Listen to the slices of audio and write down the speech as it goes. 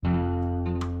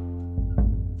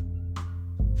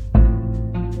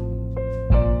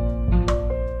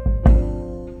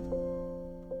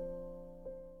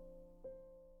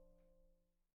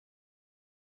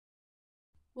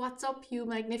What's up, you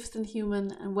magnificent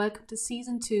human, and welcome to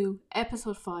Season 2,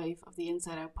 Episode 5 of the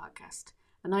Inside Out podcast.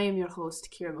 And I am your host,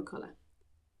 Ciara McCullough.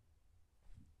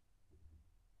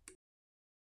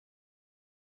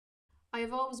 I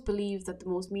have always believed that the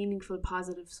most meaningful,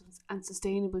 positive, and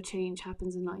sustainable change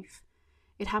happens in life.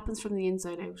 It happens from the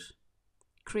inside out.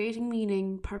 Creating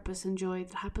meaning, purpose, and joy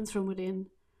that happens from within,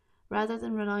 rather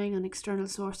than relying on external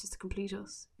sources to complete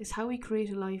us, is how we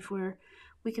create a life where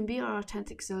we can be our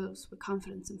authentic selves with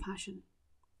confidence and passion.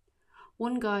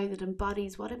 One guy that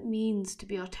embodies what it means to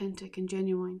be authentic and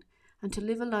genuine, and to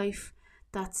live a life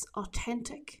that's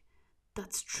authentic,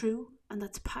 that's true, and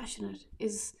that's passionate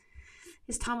is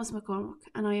Thomas McCormack,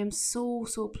 and I am so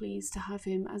pleased to have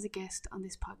him as a guest on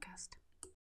this podcast.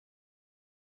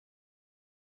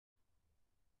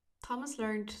 Thomas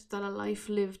learned that a life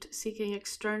lived seeking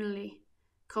externally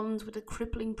comes with a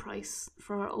crippling price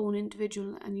for our own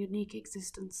individual and unique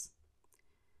existence.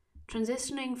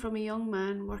 Transitioning from a young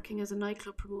man working as a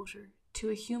nightclub promoter to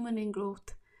a human in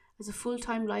growth as a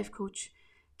full-time life coach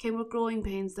came with growing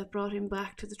pains that brought him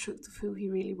back to the truth of who he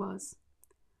really was.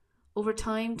 Over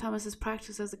time, Thomas's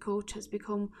practice as a coach has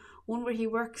become one where he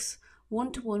works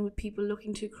one-to-one with people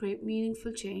looking to create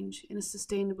meaningful change in a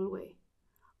sustainable way.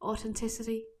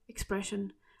 Authenticity,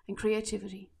 expression, and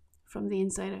creativity from the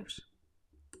inside out.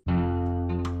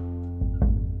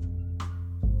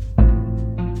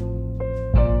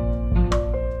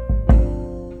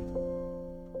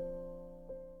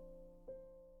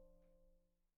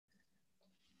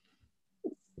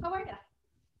 How are you?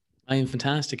 I am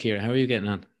fantastic here. How are you getting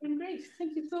on? I'm great.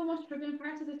 Thank you so much for being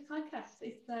part of this podcast.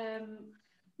 It's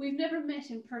we've never met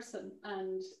in person,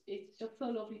 and it's just so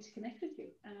lovely to connect with you,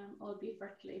 albeit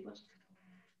virtually. But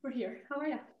we're here. How are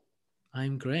you?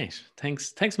 I'm great.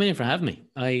 Thanks a million for having me.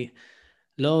 I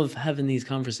love having these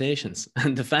conversations,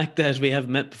 and the fact that we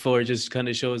haven't met before just kind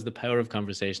of shows the power of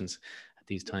conversations at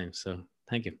these times. So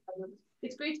thank you.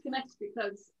 It's great to connect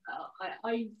because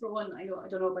I for one, I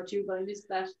don't know about you, but I miss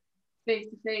that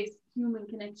face-to-face human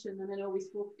connection. And I know we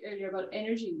spoke earlier about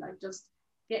energy, like just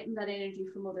getting that energy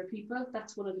from other people.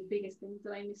 That's one of the biggest things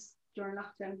that I miss during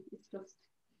lockdown. It's just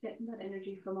getting that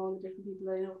energy from all the different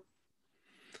people I know.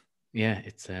 Yeah,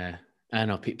 it's I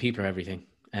know people are everything.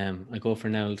 I go for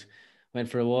now. Went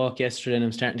for a walk yesterday, and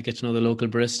I'm starting to get to know the local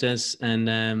baristas.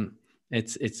 And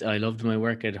it's I loved my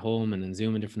work at home and in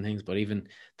Zoom and different things, but even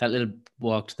that little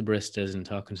walk to the baristas and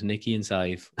talking to Nikki and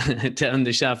Sive down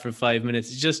the shop for 5 minutes,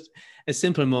 it's just a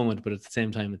simple moment, but at the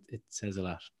same time, it says a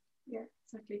lot. Yeah,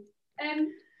 exactly. To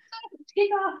kick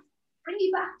off, bring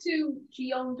you back to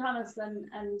young Thomas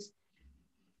and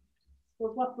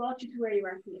what brought you to where you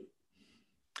are today?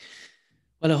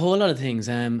 Well, a whole lot of things.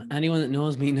 Anyone that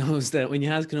knows me knows that when you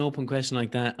ask an open question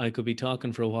like that, I could be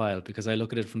talking for a while because I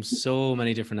look at it from so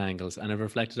many different angles, and I've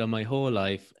reflected on my whole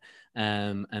life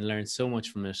and learned so much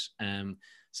from it.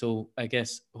 So I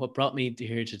guess what brought me to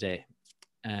here today,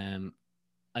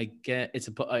 I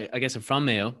guess I'm from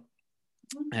Mayo.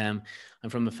 I'm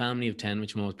from a family of 10,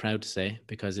 which I'm always proud to say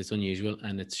because it's unusual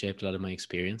and it's shaped a lot of my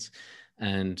experience.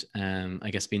 And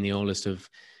I guess being the oldest of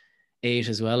 8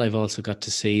 as well, I've also got to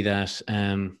see that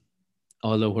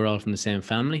although we're all from the same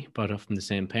family, brought up from the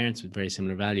same parents with very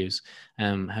similar values,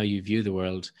 how you view the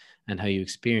world and how you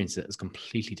experience it is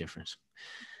completely different.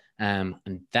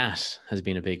 And that has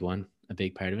been a big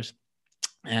part of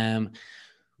it.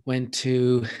 Went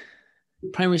to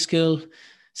primary school,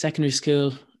 secondary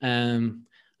school,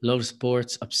 loved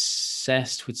sports,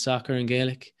 obsessed with soccer and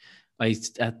Gaelic.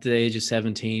 At the age of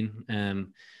 17,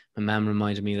 my mum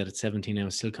reminded me that at 17 I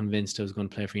was still convinced I was going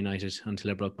to play for United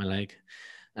until I broke my leg.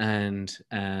 And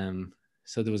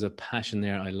so there was a passion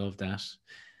there. I loved that.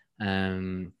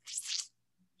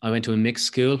 I went to a mixed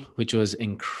school, which was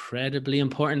incredibly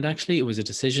important, actually. It was a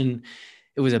decision.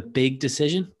 It was a big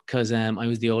decision because I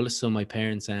was the oldest. So my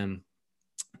parents,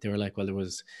 they were like, well, there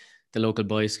was the local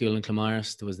boys' school in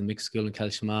Clonmaris. There was the mixed school in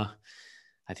Kelshima.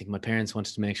 I think my parents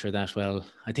wanted to make sure that, well,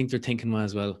 I think their thinking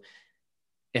was, well,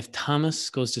 if Thomas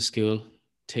goes to school,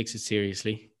 takes it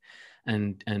seriously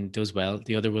and does well,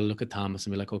 the other will look at Thomas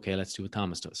and be like, okay, let's do what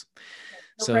Thomas does.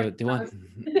 No so they want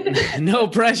no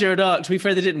pressure at all. To be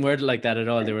fair, they didn't word it like that at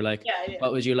all. They were like,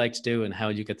 what would you like to do and how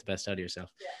would you get the best out of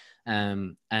yourself?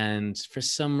 And for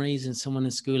some reason, someone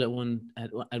in school at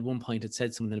one point had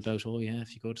said something about, oh yeah,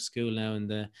 if you go to school now in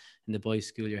the boys'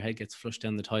 school, your head gets flushed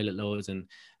down the toilet loads. And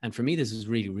for me, this was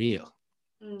really real.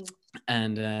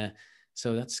 And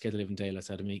so that scared the living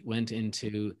daylights out of me. Went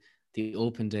into the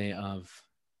open day of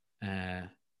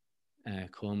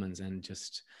Coleman's and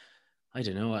just, I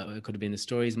don't know, it could have been the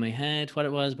stories in my head, what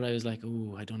it was, but I was like,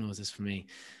 oh, I don't know, is this for me?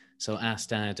 So asked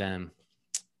Dad,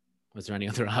 was there any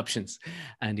other options?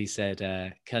 And he said,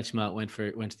 Kelchma, went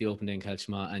to the open day in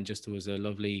Kelchma, and just there was a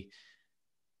lovely,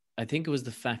 I think it was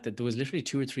the fact that there was literally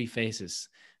 2 or 3 faces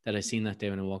that I seen that day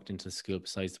when I walked into the school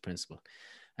besides the principal.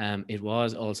 It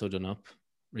was also done up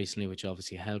recently, which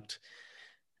obviously helped.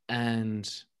 And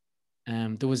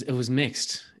it was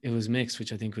mixed. It was mixed,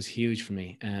 which I think was huge for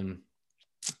me. And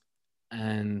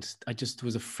there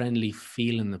was a friendly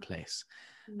feel in the place.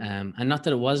 And not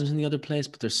that it wasn't in the other place,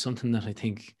 but there's something that I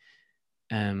think,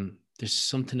 there's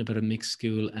something about a mixed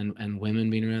school and women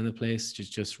being around the place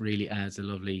just really adds a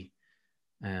lovely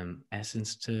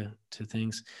essence to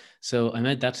things. So I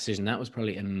made that decision. That was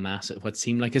probably a massive, what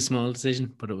seemed like a small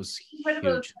decision, but it was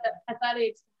incredible huge. at that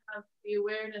age to have the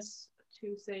awareness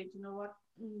to say, you know what,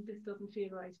 this doesn't feel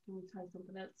right, can we try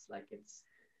something else? Like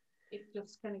it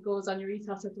just kind of goes on your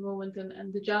ethos at the moment,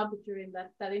 and the job that you're in,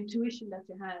 that intuition that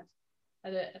you had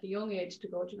at a young age to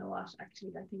go, you know what,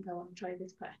 actually I think I want to try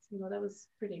this path. You know, that was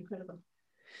pretty incredible.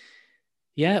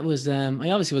 Yeah, it was. I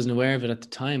obviously wasn't aware of it at the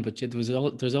time, but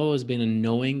there's always been a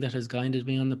knowing that has guided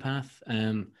me on the path.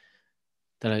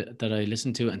 That I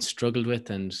listened to and struggled with,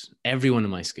 and everyone in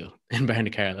my school in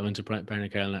Barnacarroll, I went to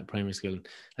Barnacarroll primary school,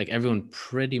 like everyone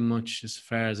pretty much, as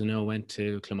far as I know, went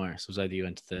to Clamar. So it was either you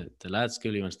went to the lads'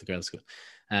 school, you went to the girls' school.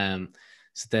 But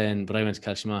I went to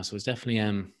Calshima, so it was definitely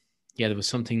there was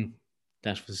something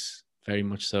that was very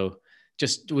much so.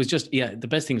 The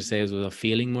best thing to say was a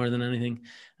feeling more than anything,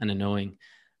 and a knowing,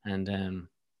 and and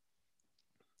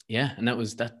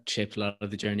that shaped a lot of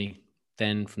the journey.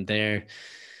 Then from there,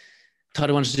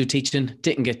 thought I wanted to do teaching,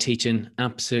 didn't get teaching.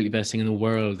 Absolutely best thing in the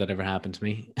world that ever happened to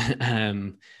me.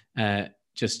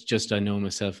 Just I know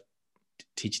myself,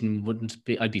 teaching wouldn't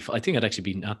be. I think I'd actually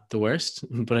be not the worst,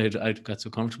 but I'd got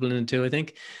so comfortable in it too, I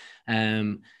think.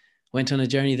 Went on a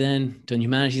journey then, done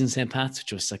humanities in St. Pat's,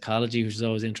 which was psychology, which was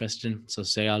always interested in. So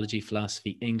sociology,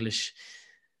 philosophy, English.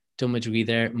 Done my degree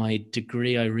there. My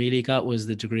degree I really got was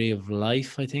the degree of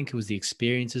life. I think it was the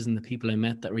experiences and the people I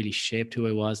met that really shaped who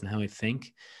I was and how I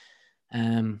think.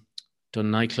 Done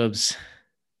nightclubs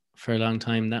for a long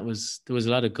time. There was a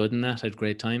lot of good in that. I had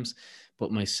great times,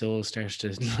 but my soul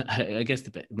started to, I guess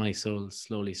my soul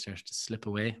slowly started to slip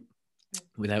away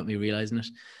without me realizing it.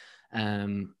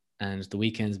 And the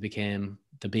weekends became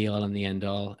the be all and the end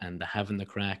all, and the having the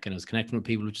crack, and I was connecting with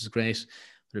people, which is great,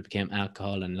 but it became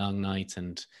alcohol and long nights,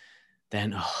 and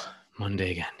then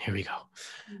Monday again, here we go.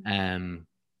 And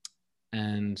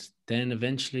then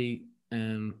eventually,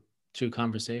 through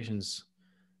conversations,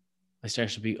 I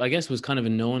started to be, I guess it was kind of a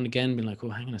known again, being like,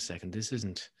 oh, hang on a second, this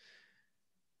isn't,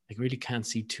 I really can't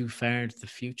see too far into the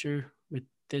future with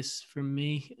this for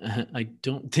me. I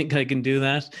don't think I can do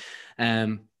that.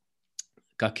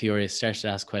 Got curious, started to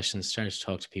ask questions, started to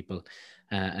talk to people,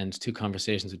 and 2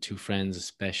 conversations with 2 friends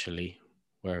especially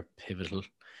were pivotal,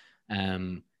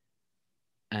 and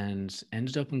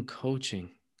ended up in coaching.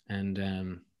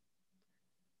 And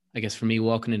I guess for me,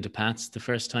 walking into Pat's the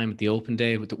first time at the open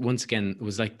day, once again, it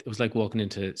was like walking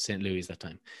into St. Louis that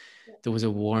time. There was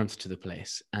a warmth to the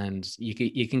place, and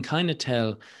you can kind of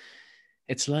tell.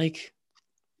 It's like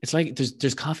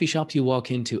there's coffee shops you walk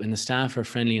into and the staff are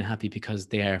friendly and happy because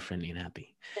they are friendly and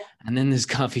happy. Yeah. And then there's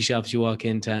coffee shops you walk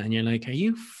into and you're like, are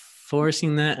you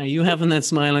forcing that? Are you having that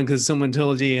smile on because someone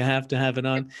told you have to have it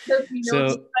on?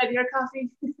 So your coffee.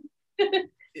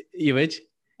 You which?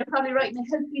 You're probably writing a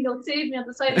healthy note, save me on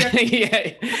the side of your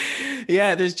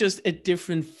yeah, there's just a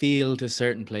different feel to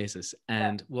certain places.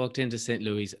 And walked into St.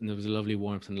 Louis and there was a lovely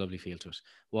warmth and lovely feel to it.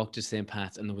 Walked to St.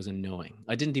 Pat's and there was a knowing.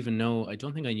 I didn't even know, I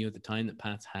don't think I knew at the time that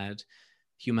Pat's had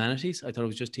humanities. I thought it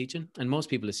was just teaching. And most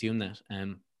people assume that.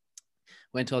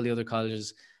 Went to all the other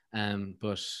colleges,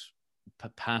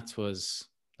 but Pat's was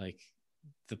like,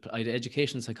 I had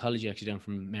education and psychology actually down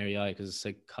from Mary I because it's a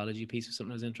psychology piece or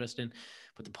something I was interested in,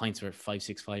 but the points were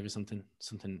 5.65 or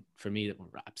something for me that were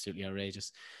absolutely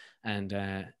outrageous. And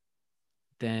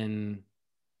then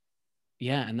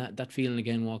and that feeling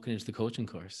again walking into the coaching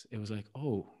course, it was like,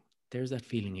 oh, there's that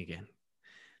feeling again.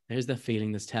 There's that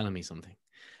feeling that's telling me something.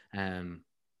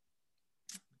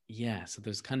 So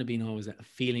there's kind of been always a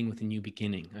feeling with a new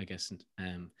beginning, I guess,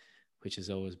 which has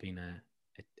always been a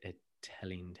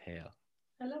telling tale.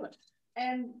 I love it.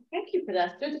 Thank you for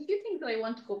that. There's a few things that I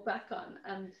want to go back on,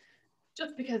 and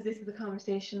just because this is a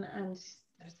conversation and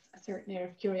there's a certain air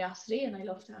of curiosity, and I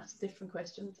love to ask different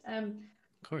questions. Of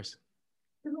course.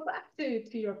 To go back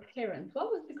to your parents,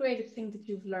 what was the greatest thing that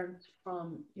you've learned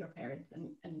from your parents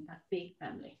and that big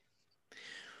family?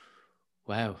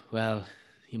 Wow. Well,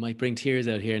 you might bring tears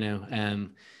out here now.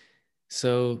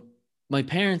 So my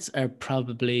parents are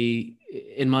probably,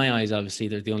 in my eyes, obviously,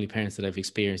 they're the only parents that I've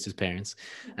experienced as parents.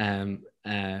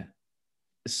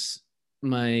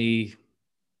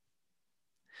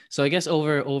 so I guess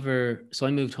so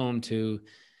I moved home to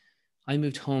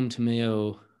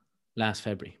Mayo last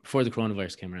February, before the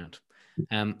coronavirus came around.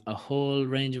 A whole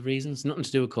range of reasons, nothing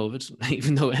to do with COVID,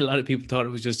 even though a lot of people thought it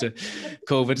was just a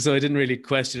COVID. So I didn't really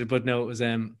question it, but no, it was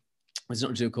nothing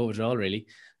to do with COVID at all, really.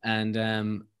 And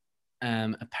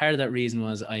a part of that reason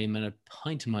was I'm at a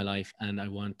point in my life and I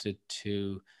wanted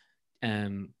to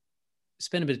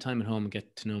spend a bit of time at home and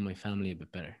get to know my family a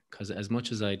bit better. Because as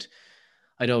much as I'd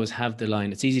always have the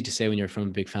line, it's easy to say when you're from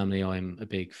a big family, oh, I'm a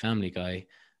big family guy.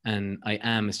 And I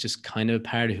am, it's just kind of a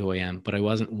part of who I am, but I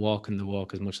wasn't walking the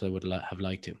walk as much as I would have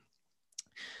liked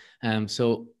to.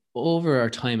 So over our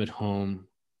time at home,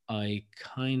 I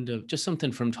kind of, just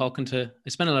something from I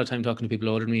spent a lot of time talking to people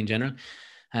older than me in general.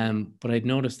 But I'd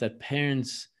noticed that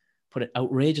parents put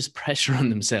outrageous pressure on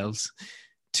themselves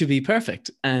to be perfect.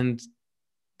 And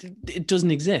it doesn't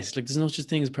exist. Like, there's no such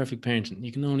thing as perfect parenting.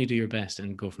 You can only do your best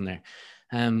and go from there.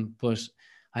 But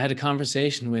I had a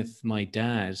conversation with my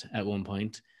dad at one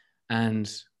point,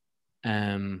 and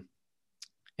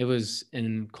it was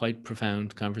a quite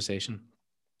profound conversation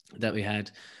that we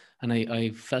had. And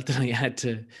I felt that I had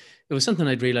to, it was something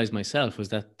I'd realized myself, was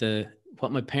that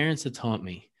what my parents had taught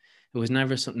me, it was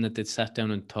never something that they'd sat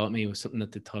down and taught me. It was something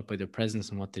that they taught by their presence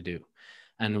and what they do.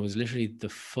 And it was literally the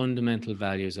fundamental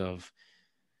values of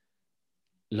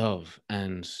love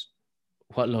and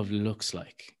what love looks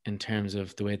like, in terms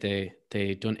of the way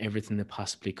they done everything they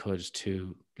possibly could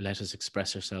to let us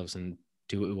express ourselves and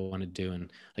do what we want to do.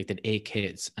 And like, they'd 8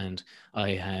 kids, and I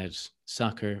had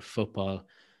soccer, football,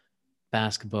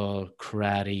 basketball,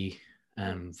 karate,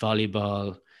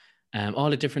 volleyball,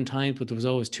 all at different times, but there was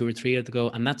always 2 or 3 at the go,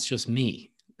 and that's just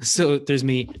me. So there's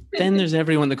me, then there's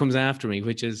everyone that comes after me,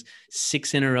 which is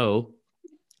 6 in a row.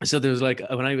 So there was, like,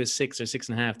 when I was 6 or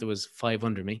 6.5, there was 5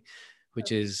 under me,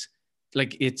 which is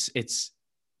like,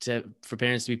 for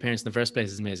parents to be parents in the first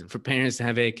place is amazing. For parents to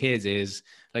have 8 kids is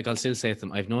like, I'll still say to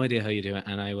them, I have no idea how you do it,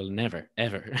 and I will never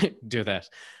ever do that.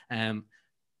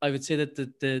 I would say that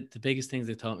the biggest things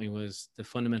they taught me was the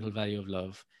fundamental value of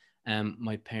love.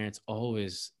 My parents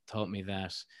always taught me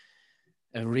that.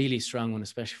 A really strong one,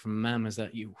 especially from mom, is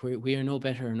that we are no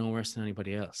better or no worse than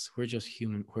anybody else. We're just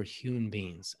human. We're human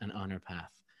beings and on our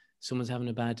path. Someone's having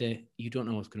a bad day, you don't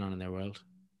know what's going on in their world.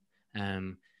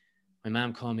 My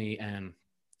mom called me,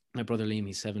 my brother Liam,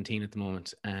 he's 17 at the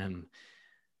moment. And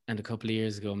a couple of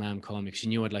years ago, mom called me because she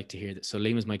knew I'd like to hear this. So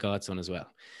Liam is my godson as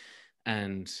well.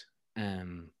 And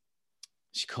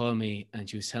she called me and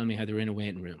she was telling me how they were in a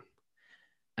waiting room.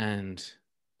 And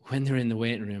when they were in the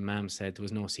waiting room, mom said there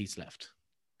was no seats left.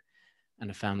 And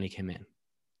a family came in.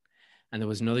 And there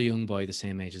was another young boy the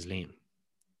same age as Liam.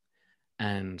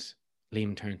 And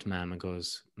Liam turned to mom and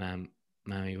goes,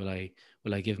 Mommy, will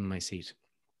I give him my seat?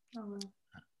 Oh.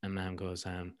 And mom goes,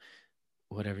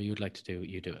 whatever you'd like to do,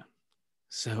 you do it.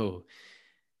 So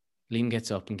Liam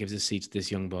gets up and gives his seat to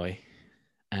this young boy.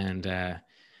 And I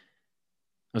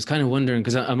was kind of wondering,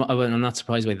 because I'm not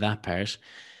surprised by that part.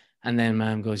 And then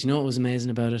mom goes, you know what was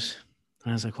amazing about it?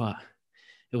 And I was like, what?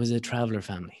 It was a traveller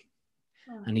family.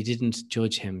 Oh. And he didn't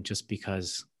judge him just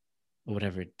because, or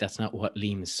whatever. That's not what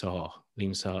Liam saw.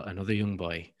 Liam saw another young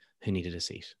boy who needed a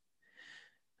seat.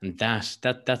 And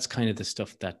that's kind of the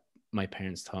stuff that my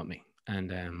parents taught me.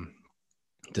 And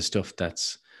the stuff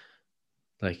that's,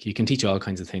 like, you can teach all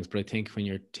kinds of things, but I think when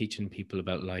you're teaching people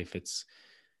about life,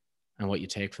 and what you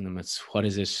take from them, it's what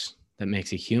is it that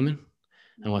makes you human,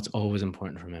 and what's always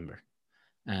important to remember.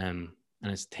 And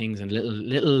it's things and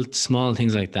little small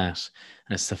things like that.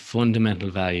 And it's the fundamental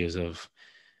values of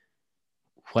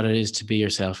what it is to be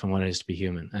yourself and what it is to be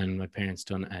human. And my parents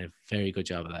done a very good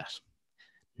job of that.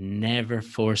 Never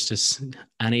forced us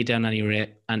down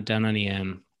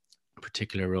any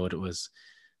particular road. It was,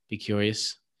 be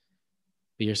curious,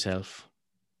 be yourself,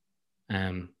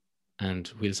 and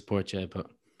we'll support you, but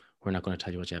we're not going to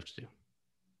tell you what you have to do.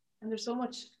 And there's so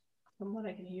much, from what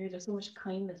I can hear, there's so much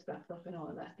kindness wrapped up in all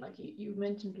of that. Like, you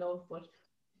mentioned love, but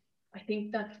I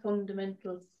think that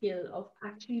fundamental skill of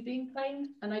actually being kind,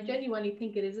 and I genuinely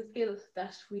think it is a skill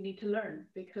that we need to learn,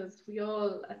 because we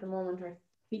all at the moment are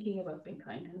speaking about being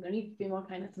kind, and there needs to be more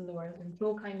kindness in the world, and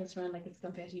throw kindness around like it's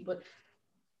confetti, but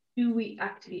do we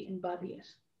actually embody it?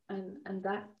 And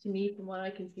that, to me, from what I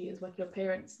can see, is what your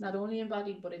parents not only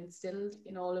embodied but instilled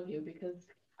in all of you. Because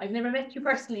I've never met you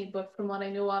personally, but from what I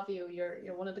know of you,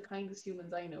 you're one of the kindest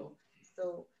humans I know.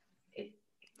 So it's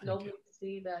lovely to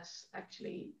see that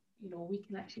actually, we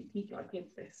can actually teach our kids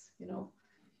this.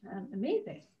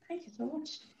 Amazing. Thank you so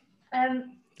much.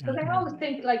 Because I always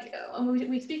think, like, when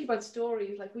we speak about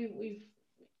stories, like we've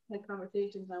had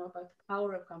conversations now about the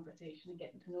power of conversation and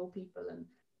getting to know people, and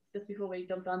just before we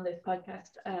jumped on this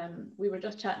podcast, we were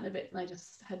just chatting a bit, and I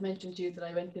just had mentioned to you that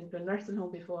I went into a nursing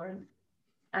home before,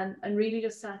 and really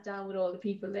just sat down with all the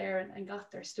people there and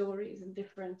got their stories and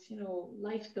different, you know,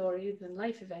 life stories and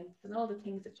life events and all the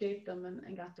things that shaped them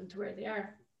and got them to where they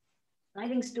are. And I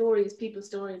think stories, people's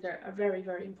stories are very,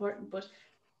 very important. But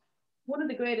one of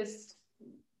the greatest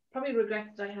probably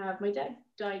regrets that I have, my dad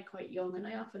died quite young, and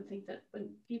I often think that when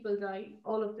people die,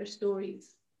 all of their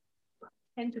stories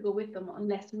tend to go with them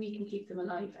unless we can keep them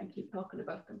alive and keep talking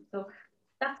about them. So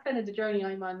that's kind of the journey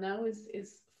I'm on now,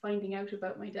 is finding out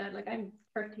about my dad. Like, I'm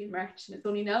 30 in March, and it's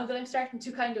only now that I'm starting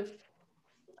to kind of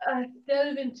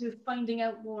delve into finding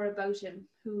out more about him,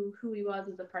 who he was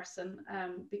as a person,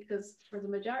 because for the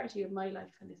majority of my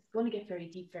life, and it's going to get very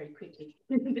deep very quickly,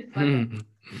 this majority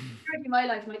of my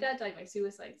life, my dad died by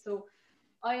suicide. So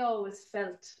I always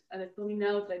felt, and it's only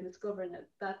now that I'm discovering it,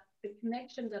 that the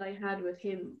connection that I had with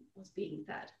him was being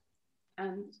sad.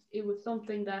 And it was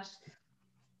something that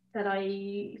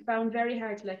I found very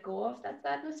hard to let go of, that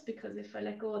sadness, because if I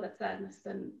let go of that sadness,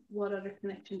 then what other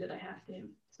connection did I have to him?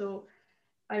 So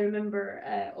I remember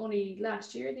only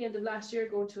last year, the end of last year,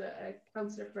 going to a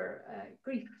counsellor for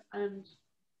grief, and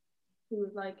he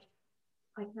was like,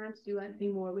 I can't do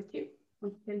anything more with you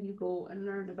until you go and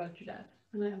learn about your dad.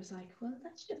 And I was like, well,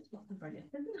 that's just fucking brilliant,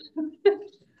 isn't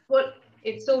it? But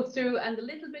it's so true. And the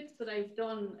little bits that I've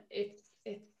done, it's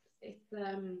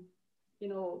you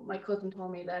know, my cousin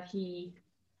told me that he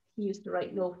used to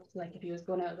write notes, like if he was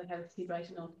going out of the house, he'd write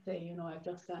a note to say, you know, I've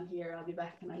just gone here, I'll be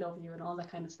back, and I love you, and all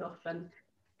that kind of stuff. And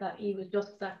that he was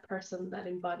just that person that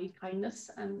embodied kindness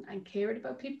and cared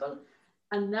about people.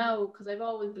 And now, because I've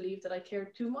always believed that I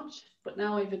cared too much, but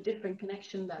now I have a different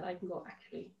connection that I can go,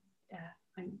 actually, yeah,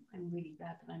 I'm really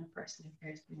glad that I'm a person who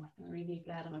cares too much. And I'm really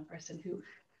glad I'm a person who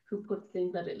puts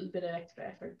in that little bit of extra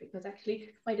effort, because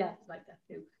actually my dad's like that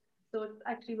too. So it's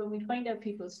actually when we find out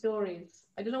people's stories,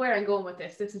 I don't know where I'm going with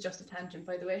this. This is just a tangent,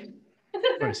 by the way.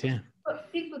 Of course, yeah.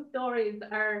 But people's stories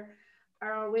are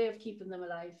our way of keeping them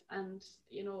alive, and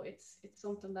you know, it's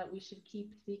something that we should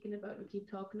keep speaking about and keep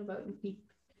talking about and keep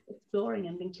exploring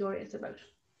and being curious about.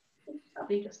 It's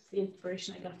probably just the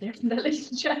inspiration I got there from that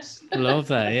little chat. Love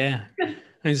that, yeah.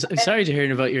 I'm sorry to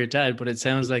hear about your dad, but it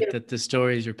sounds like that the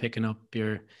stories you're picking up,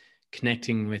 you're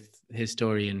connecting with his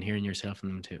story and hearing yourself in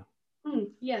them too.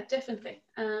 Yeah, definitely.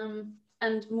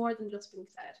 And more than just being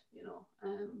sad, you know.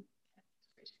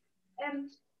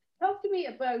 Talk to me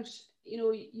about, you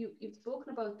know, you've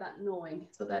spoken about that knowing,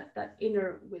 so that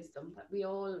inner wisdom that we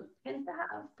all tend to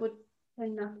have, but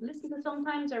tend not to listen to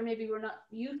sometimes, or maybe we're not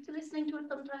used to listening to it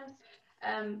sometimes.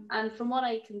 And from what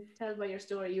I can tell by your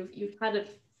story, you've had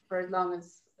it for as long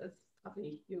as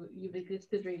probably you've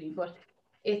existed, really. But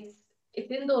it's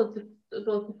in those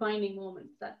defining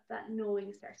moments that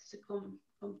knowing starts to come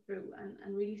through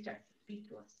and really starts to speak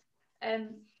to us.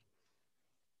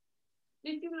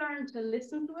 Did you learn to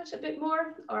listen to it a bit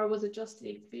more, or was it just the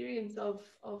experience of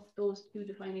those two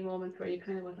defining moments where you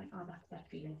kind of went like, oh, that's that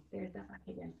feeling, there's that back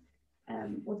again?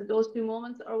 Was it those two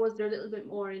moments, or was there a little bit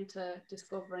more into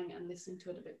discovering and listening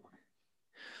to it a bit more?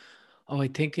 Oh, I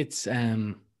think it's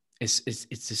a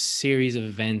series of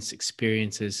events,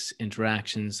 experiences,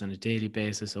 interactions on a daily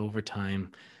basis over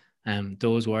time.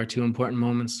 Those were two important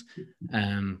moments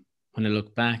when I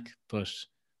look back, but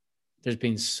there's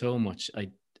been so much.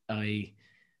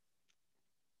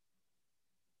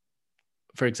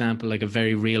 For example, like a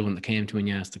very real one that came to when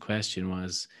you asked the question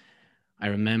was, I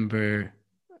remember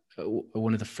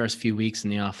one of the first few weeks in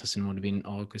the office, and would have been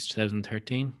August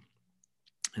 2013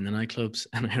 in the nightclubs.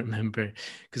 And I remember,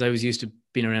 because I was used to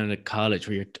being around at college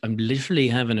where I'm literally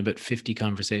having about 50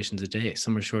 conversations a day.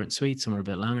 Some are short and sweet, some are a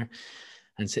bit longer,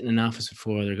 and sitting in an office with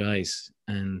four other guys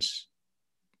and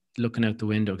looking out the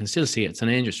window, I can still see it. It's on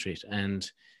Angel Street, and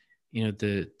you know,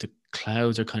 the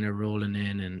clouds are kind of rolling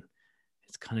in, and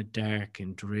it's kind of dark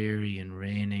and dreary and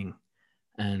raining,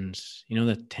 and you know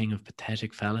that thing of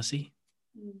pathetic fallacy.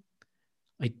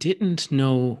 I didn't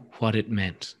know what it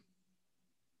meant,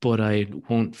 but I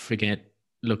won't forget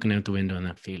looking out the window and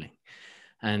that feeling.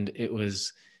 And it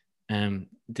was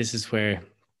this is where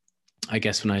I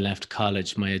guess when I left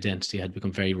college, my identity had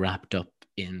become very wrapped up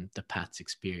in the Pat's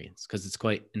experience, because it's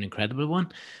quite an incredible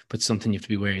one, but something you have to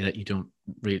be wary that you don't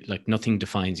really, like, nothing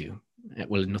defines you.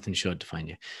 Well, nothing should define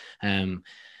you.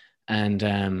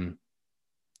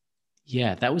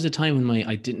 Yeah, that was a time when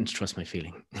I didn't trust my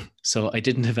feeling. So I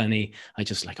didn't have any, I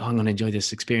just like, oh, I'm going to enjoy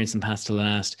this experience and pass to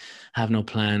last, have no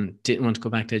plan, didn't want to go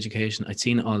back to education. I'd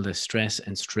seen all the stress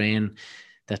and strain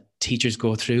that teachers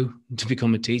go through to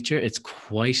become a teacher. It's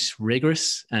quite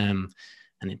rigorous.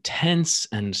 and intense.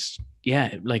 And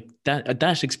yeah, like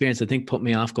that experience, I think, put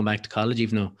me off going back to college,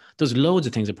 even though there's loads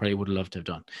of things I probably would have loved to have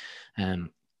done.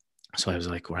 So I was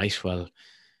like, right, well,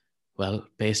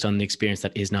 based on the experience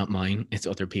that is not mine, it's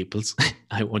other people's.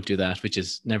 I won't do that, which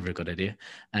is never a good idea.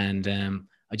 And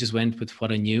I just went with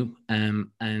what I knew,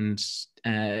 and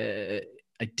I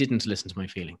didn't listen to my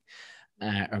feeling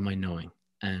or my knowing.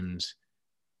 And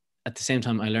at the same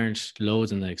time, I learned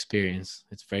loads in that experience.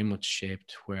 It's very much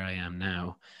shaped where I am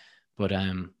now. But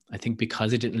I think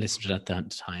because I didn't listen to it at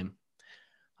that time,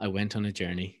 I went on a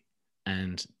journey,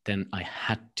 and then I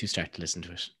had to start to listen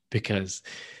to it, because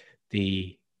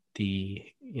the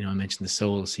I mentioned the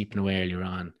soul seeping away earlier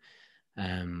on.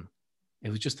 It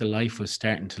was just the life was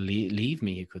starting to leave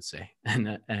me, you could say.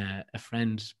 And a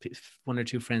friend, one or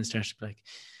two friends, started to be like,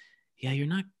 "Yeah, you're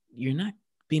not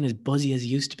being as buzzy as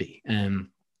you used to be."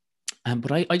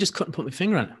 But I just couldn't put my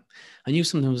finger on it. I knew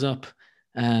something was up.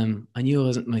 I knew I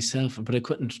wasn't myself, but I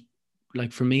couldn't.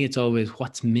 Like, for me, it's always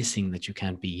what's missing that you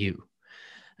can't be you.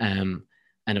 And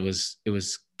it was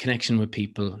connection with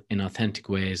people in authentic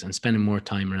ways and spending more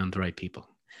time around the right people.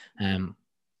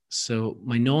 So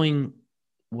my knowing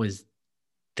was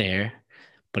there,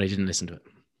 but I didn't listen to it.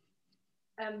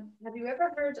 Have you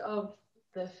ever heard of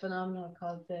the phenomenon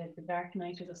called the dark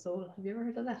night of the soul? Have you ever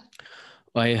heard of that?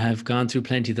 I have gone through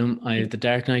plenty of them. The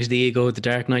dark night of the ego, the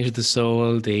dark night of the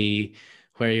soul,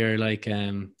 where you're like,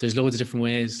 there's loads of different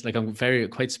ways. Like, I'm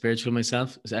quite spiritual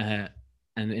myself, and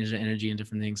energy and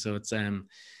different things. So it's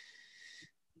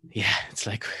yeah, it's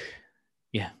like,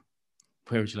 yeah.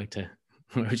 Where would you like to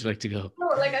go? No,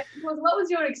 like, I suppose, what was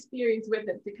your experience with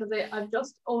it? Because I've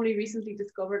just only recently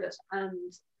discovered it,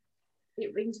 and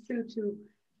it rings true to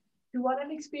what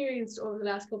I've experienced over the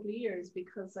last couple of years,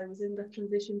 because I was in the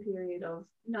transition period of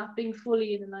not being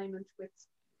fully in alignment with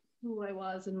who I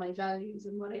was and my values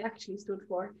and what I actually stood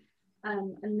for.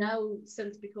 And now,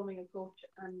 since becoming a coach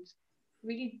and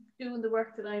really doing the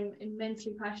work that I'm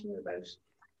immensely passionate about,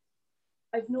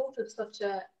 I've noticed such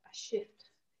a shift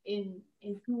in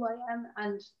who I am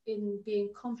and in being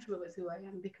comfortable with who I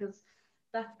am, because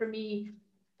that, for me,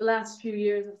 the last few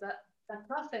years of that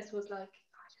process was like,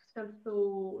 I just felt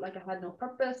so like I had no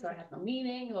purpose, or I had no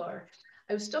meaning, or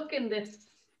I was stuck in this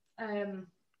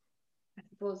I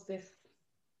suppose this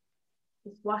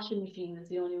washing machine is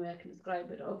the only way I can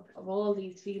describe it, of all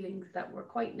these feelings that were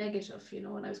quite negative,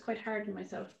 and I was quite hard on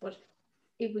myself, but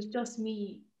it was just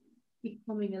me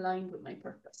becoming aligned with my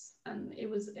purpose, and it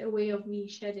was a way of me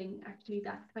shedding actually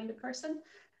that kind of person,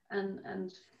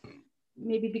 and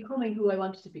maybe becoming who I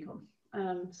wanted to become.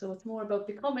 So it's more about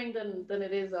becoming than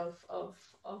it is of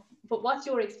but what's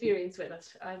your experience with it?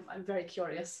 I'm very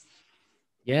curious.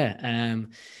 Yeah.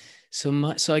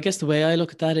 So I guess the way I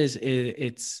look at that is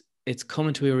it's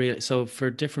coming to a real. So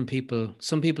for different people,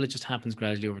 some people it just happens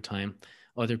gradually over time.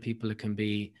 Other people it can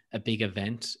be a big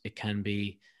event. It can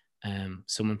be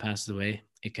someone passes away.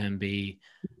 It can be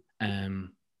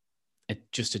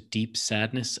just a deep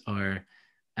sadness, or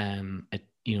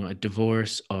a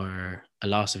divorce, or a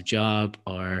loss of job,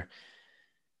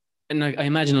 and I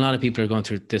imagine a lot of people are going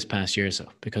through this past year or so,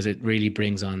 because it really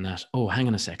brings on that, oh, hang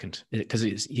on a second. Because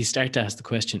you start to ask the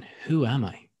question, who am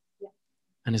I? Yeah.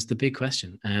 And it's the big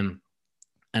question. And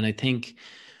I think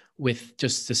with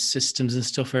just the systems and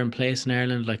stuff are in place in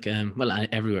Ireland, like,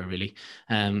 everywhere really,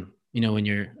 I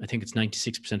think it's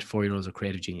 96% of 4-year-olds are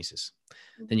creative geniuses.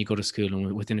 Mm-hmm. Then you go to school,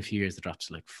 and within a few years, it drops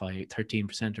to like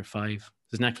 13% or 5%.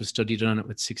 There's an actual study done on it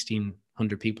with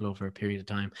 1,600 people over a period of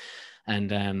time. And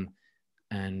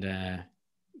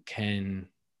Ken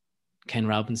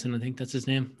Robinson, I think that's his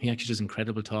name. He actually does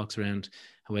incredible talks around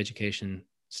how education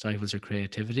stifles our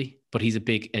creativity, but he's a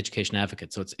big education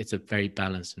advocate. So it's a very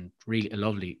balanced and really a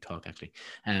lovely talk, actually.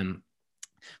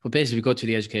 But basically, you go through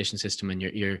the education system, and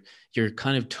you're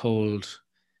kind of told,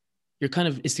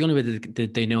 it's the only way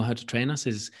that they know how to train us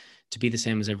is to be the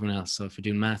same as everyone else. So if you're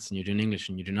doing maths, and you're doing English,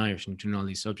 and you're doing Irish, and you're doing all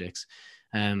these subjects,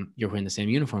 you're wearing the same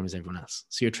uniform as everyone else.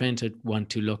 So you're trained to want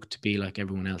to look to be like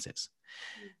everyone else is.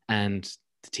 And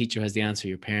the teacher has the answer,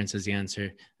 your parents has the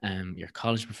answer, your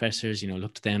college professors,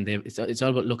 look to them. It's all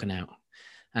about looking out.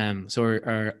 So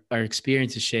our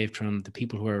experience is shaped from the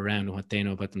people who are around and what they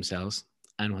know about themselves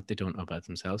and what they don't know about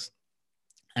themselves.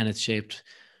 And it's shaped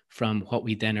from what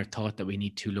we then are taught that we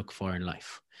need to look for in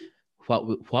life,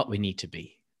 what we need to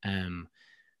be.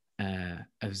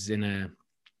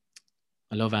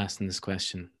 I love asking this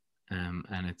question,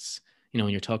 and it's, when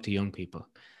you talk to young people,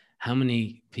 how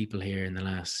many people here in the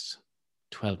last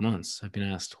 12 months have been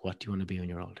asked, what do you want to be when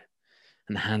you're older?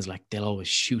 And the hands, like, they'll always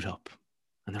shoot up,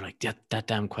 and they're like, that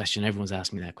damn question, everyone's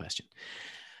asking me that question.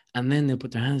 And then they'll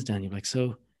put their hands down. You're like,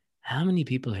 so how many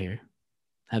people here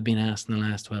have been asked in the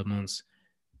last 12 months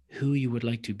who you would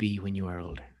like to be when you are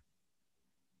older.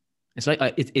 It's like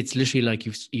it's literally like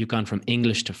you've gone from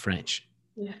English to French.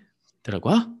 Yeah. They're like,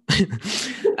 what?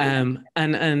 and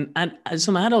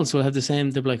some adults will have the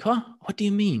same. They'll be like, oh, what do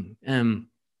you mean?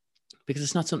 Because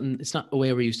it's not a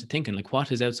way we're used to thinking. Like,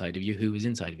 what is outside of you? Who is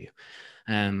inside of you?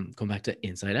 Going back to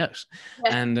Inside Out.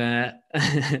 Yeah.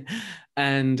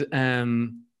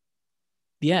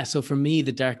 Yeah. So for me,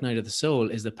 the dark night of the soul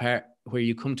is the part where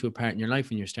you come to a part in your life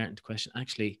and you're starting to question,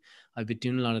 actually, I've been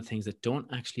doing a lot of things that don't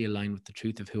actually align with the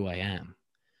truth of who I am.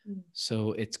 Mm.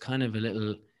 So it's kind of a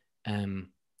little,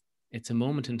 it's a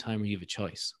moment in time where you have a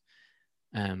choice.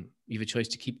 You have a choice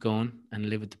to keep going and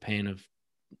live with the pain of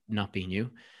not being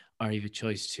you, or you have a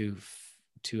choice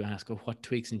to ask, oh, what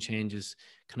tweaks and changes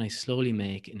can I slowly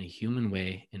make in a human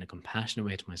way, in a compassionate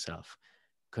way to myself?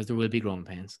 Because there will be growing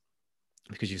pains,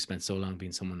 because you've spent so long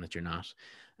being someone that you're not.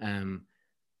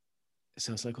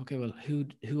 So it's like, okay, well,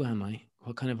 who am I?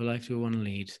 What kind of a life do I want to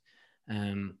lead?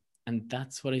 And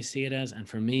that's what I see it as. And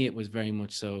for me, it was very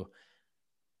much so.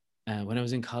 When I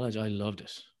was in college, I loved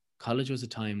it. College was a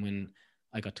time when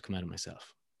I got to come out of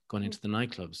myself, going into the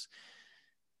nightclubs.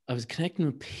 I was connecting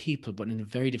with people, but in a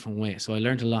very different way. So I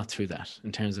learned a lot through that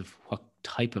in terms of what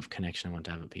type of connection I want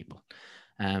to have with people.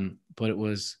 But it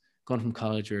was going from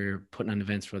college where you're putting on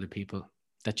events for other people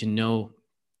that,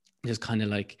 just kind of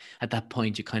like at that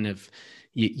point, you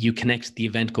connect the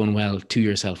event going well to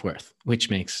your self-worth,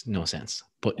 which makes no sense,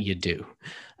 but you do.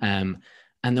 And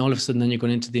all of a sudden then you're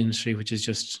going into the industry, which is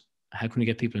just, how can you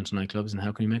get people into nightclubs and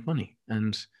how can you make money?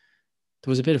 And there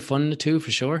was a bit of fun in the two,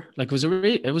 for sure. Like it was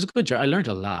a good job. I learned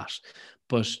a lot,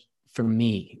 but for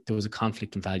me, there was a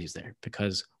conflict in values there,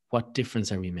 because what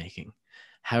difference are we making?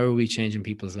 How are we changing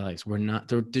people's lives?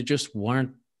 They just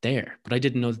weren't there, but I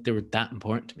didn't know that they were that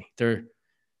important to me. They're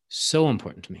so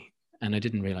important to me. And I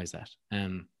didn't realize that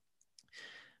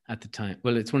at the time.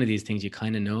 Well, it's one of these things you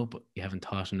kind of know, but you haven't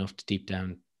thought enough to deep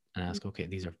down and ask, okay,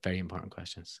 these are very important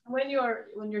questions. When your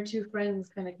two friends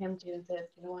kind of came to you and said,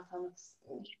 you know what, Thomas,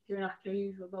 you're not your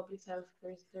usual bubbly self,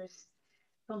 there's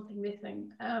something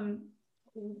missing.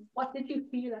 What did you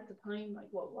feel at the time? Like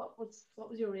what was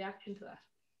your reaction to that?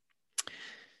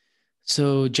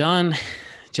 So John,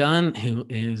 who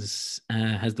is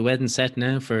has the wedding set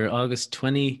now for August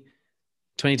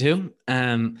 2022.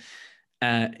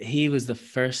 He was the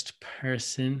first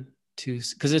person to,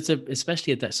 because it's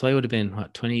especially at that, so I would have been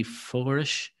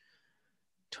 24ish,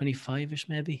 25ish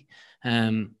maybe.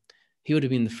 He would have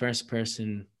been the first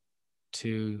person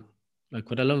to, like,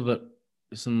 what I love about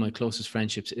some of my closest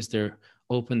friendships is they're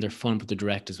open, they're fun, but they're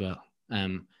direct as well.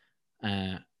 When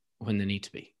they need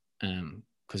to be,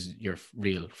 because you're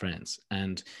real friends.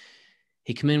 And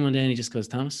he came in one day and he just goes,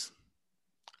 Thomas,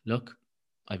 look,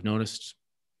 I've noticed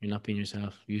you're not being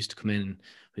yourself. You used to come in,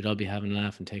 we'd all be having a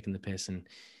laugh and taking the piss, and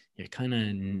you're kind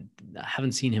of, I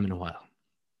haven't seen him in a while.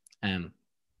 And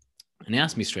he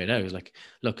asked me straight out, he was like,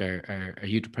 look, are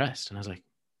you depressed? And I was like,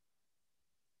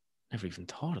 never even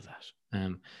thought of that.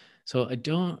 So I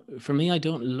don't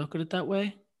look at it that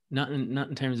way. Not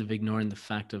in terms of ignoring the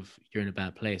fact of you're in a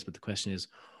bad place, but the question is,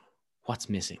 what's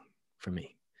missing for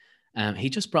me? He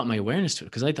just brought my awareness to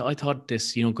it, because I thought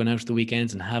this, going out to the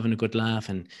weekends and having a good laugh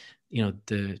and,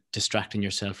 the distracting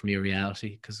yourself from your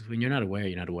reality, because when you're not aware,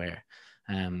 you're not aware,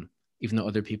 even though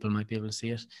other people might be able to see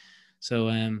it. So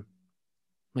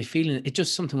my feeling, it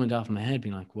just, something went off in my head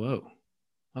being like, whoa,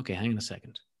 okay, hang on a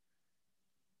second.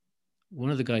 One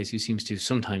of the guys who seems to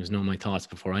sometimes know my thoughts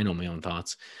before I know my own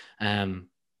thoughts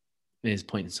is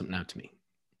pointing something out to me.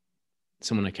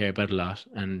 Someone I care about a lot,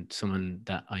 and someone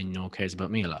that I know cares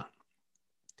about me a lot.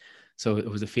 So it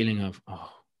was a feeling of,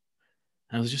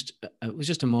 and it was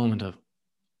just a moment of,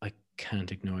 I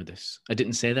can't ignore this. I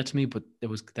didn't say that to me, but that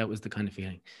was the kind of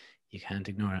feeling. You can't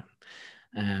ignore it.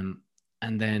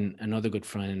 And then another good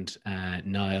friend,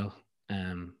 Niall,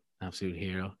 absolute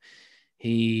hero.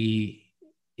 He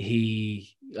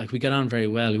like, we got on very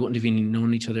well. We wouldn't have even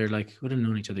known each other, would have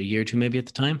known each other a year or two maybe at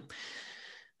the time.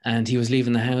 And he was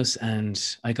leaving the house,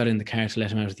 and I got in the car to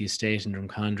let him out of the estate in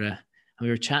Drumcondra. And we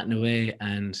were chatting away,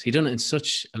 and he'd done it in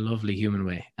such a lovely human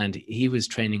way. And he was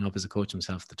training up as a coach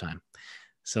himself at the time.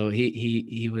 So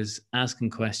he was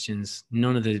asking questions.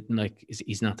 None of the,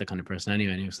 he's not that kind of person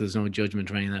anyway. So there's no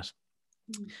judgment or any of that.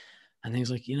 Mm. And he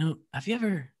was like, have you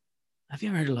ever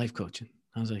heard of life coaching?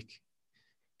 I was like,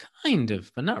 kind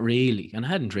of, but not really. And I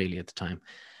hadn't really at the time.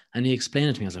 And he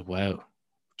explained it to me. I was like, wow,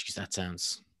 geez, that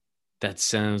sounds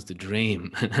the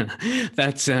dream.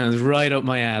 That sounds right up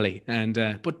my alley. And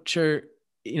but sure,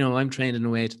 I'm trained in a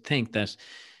way to think that,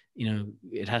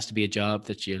 it has to be a job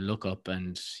that you look up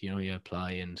and, you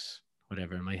apply and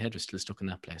whatever. My head was still stuck in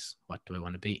that place. What do I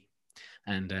want to be?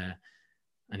 And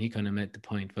he kind of made the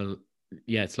point, well,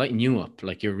 yeah, it's lighting you up.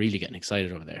 Like you're really getting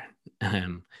excited over there.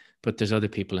 But there's other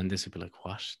people and this would be like,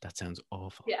 what? That sounds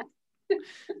awful. Yeah.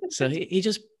 So he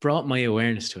just brought my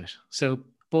awareness to it. So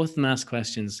both of them asked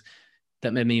questions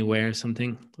that made me aware of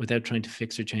something without trying to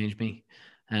fix or change me,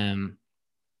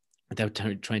 without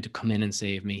trying to come in and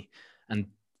save me. And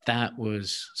that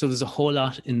was, so there's a whole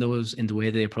lot in the way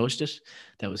they approached it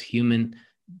that was human,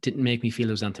 didn't make me feel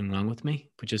there was anything wrong with me,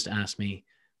 but just asked me,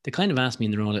 they kind of asked me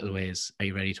in their own little ways, are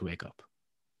you ready to wake up?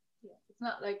 Yeah, it's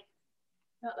not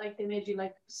like they made you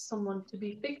like someone to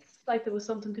be fixed, like there was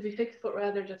something to be fixed, but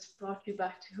rather just brought you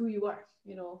back to who you are,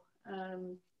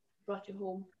 brought you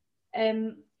home.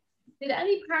 Did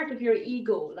any part of your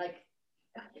ego, like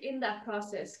in that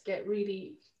process, did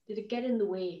it get in the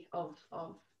way of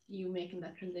you making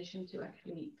that transition to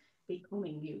actually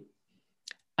becoming you?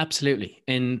 Absolutely.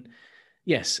 And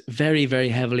yes, very, very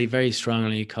heavily, very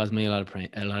strongly caused me a lot of pain,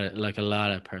 a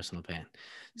lot of personal pain.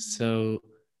 So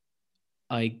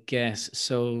I guess,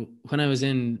 so when I was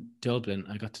in Dublin,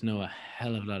 I got to know a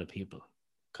hell of a lot of people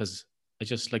because I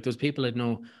just like those people I'd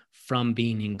know from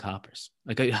being in coppers.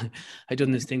 Like I'd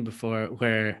done this thing before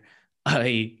where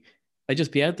I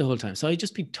just be out the whole time. So I'd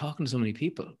just be talking to so many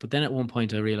people. But then at one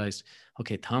point I realized,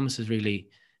 okay, Thomas is really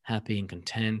happy and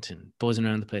content and buzzing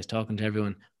around the place, talking to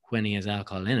everyone when he has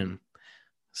alcohol in him.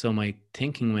 So my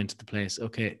thinking went to the place,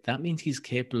 okay, that means he's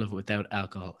capable of it without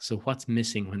alcohol. So what's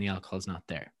missing when the alcohol's not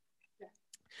there? Yeah.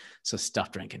 So I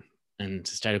stopped drinking and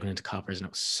started going into coppers, and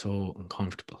it was so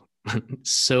uncomfortable.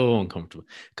 So uncomfortable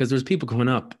because there was people coming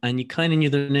up and you kind of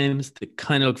knew their names, they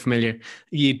kind of looked familiar,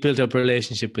 you built up a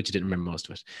relationship but you didn't remember most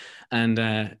of it.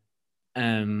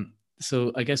 And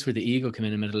so I guess where the ego came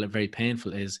in and made it very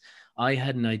painful is I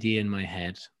had an idea in my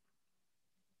head,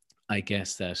 I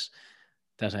guess, that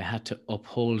I had to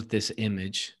uphold this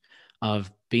image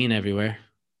of being everywhere,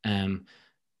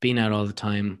 being out all the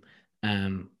time,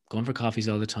 going for coffees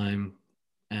all the time,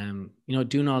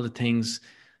 doing all the things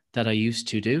that I used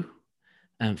to do,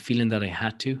 feeling that I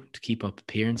had to keep up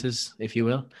appearances, if you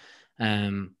will.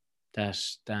 That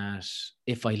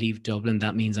if I leave Dublin,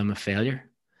 that means I'm a failure.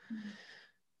 Mm-hmm.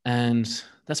 And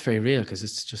that's very real because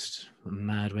it's just a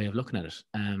mad way of looking at it.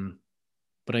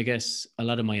 But I guess a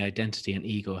lot of my identity and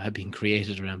ego had been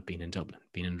created around being in Dublin,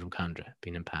 being in Drumcondra,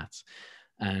 being in Pat's.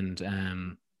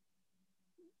 And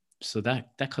so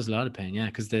that caused a lot of pain, yeah,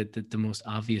 because the most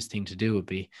obvious thing to do would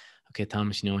be, okay,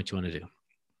 Thomas, you know what you want to do.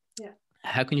 Yeah.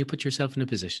 How can you put yourself in a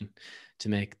position to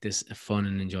make this a fun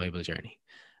and enjoyable journey?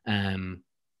 And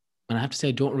I have to say,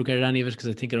 I don't regret any of it because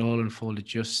I think it all unfolded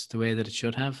just the way that it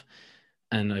should have.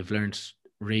 And I've learned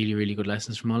really, really good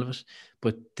lessons from all of it.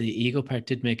 But the ego part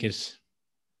did make it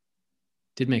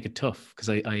tough because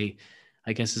I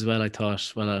guess as well, I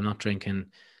thought, well, I'm not drinking,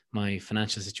 my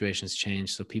financial situation's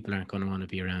changed, so people aren't going to want to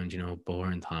be around,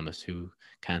 boring Thomas who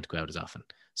can't go out as often.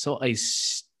 So I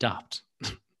stopped.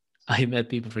 I met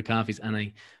people for coffees and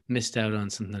I missed out on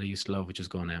something that I used to love, which was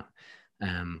going out.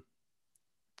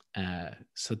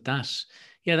 So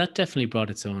that definitely brought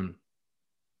its own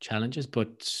challenges,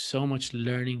 but so much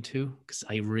learning too, because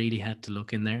I really had to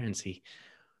look in there and see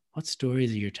what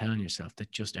stories are you telling yourself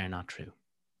that just are not true.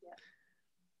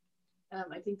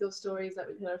 I think those stories that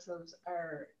we tell ourselves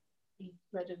are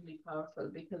incredibly powerful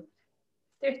because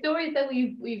they're stories that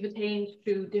we've attained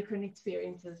through different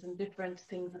experiences and different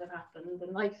things that have happened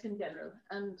in life in general.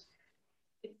 And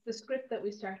it's the script that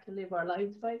we start to live our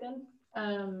lives by then.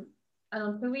 And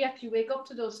until we actually wake up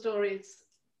to those stories,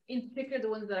 in particular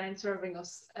the ones that aren't serving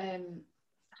us,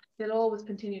 they'll always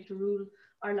continue to rule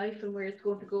our life and where it's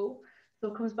going to go. So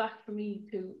it comes back for me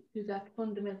to that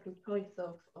fundamental choice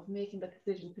of making that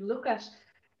decision, to look at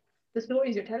the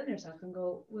stories you're telling yourself and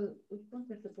go, well, which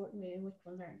ones are supporting me and which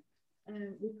ones aren't?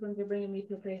 And which ones are bringing me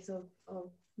to a place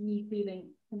of me feeling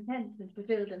content and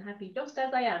fulfilled and happy just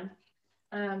as I am,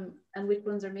 and which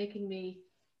ones are making me,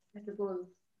 I suppose,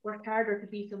 work harder to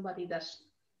be somebody that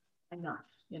I'm not,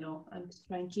 and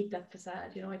try and keep that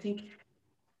facade. I think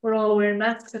we're all wearing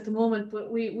masks at the moment, but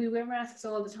we wear masks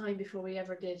all the time before we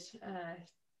ever did,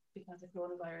 because of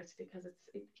coronavirus, because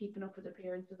it's keeping up with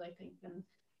appearances, I think, and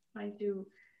trying to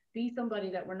be somebody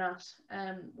that we're not.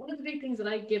 One of the big things that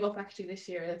I gave up actually this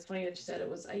year, it's funny that you said it,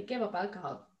 was I gave up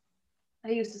alcohol. I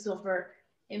used to suffer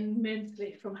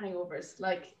immensely from hangovers,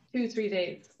 like 2-3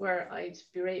 days where I'd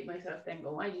berate myself then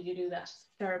go, why did you do that? It's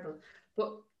terrible.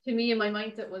 But to me, in my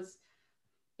mindset was,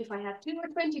 if I have 2 or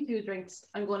 22 drinks,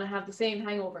 I'm going to have the same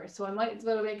hangover. So I might as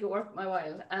well make it worth my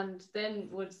while, and then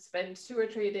would spend 2 or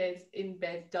 3 days in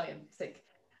bed dying sick.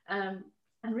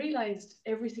 and realized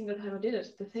every single time I did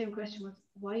it, the same question was,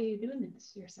 why are you doing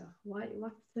this to yourself? Why?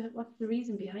 What's the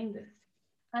reason behind this?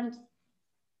 And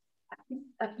I think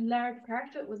a large part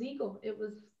of it was ego. It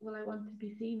was, well, I want to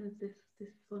be seen as this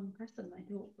fun person. I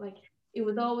don't like. It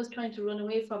was always trying to run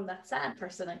away from that sad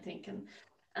person, I think,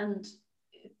 and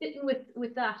sitting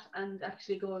with that and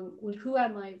actually going, well, who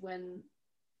am I when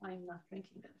I'm not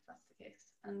drinking? Then, if that's the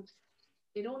case. And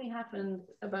it only happened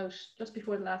about just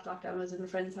before the last lockdown. I was in a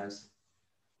friend's house,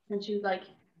 and she was like,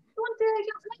 "You want to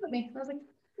get on with me?" And I was like,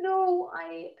 "No,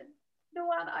 you know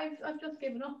what? I've just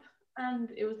given up."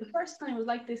 And it was the first time it was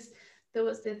like this. There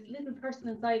was this little person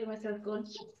inside of myself going,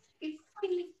 "Yes, you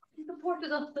finally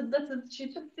supported us, and this is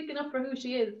she's just sticking up for who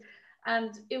she is."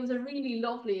 And it was a really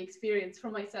lovely experience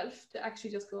for myself to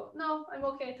actually just go, "No, I'm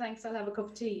okay, thanks. I'll have a cup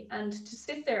of tea," and to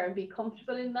sit there and be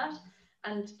comfortable in that,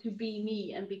 and to be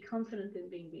me and be confident in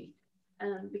being me.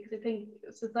 Because I think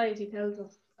society tells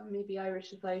us, maybe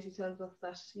Irish society tells us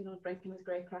that, drinking is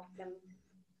great crack, and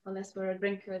unless we're a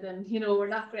drinker, then we're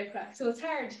not great crack. So it's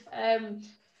hard.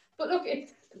 But look,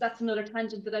 that's another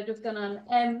tangent that I've just gone on.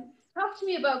 Talk to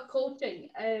me about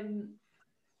coaching.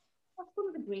 What's one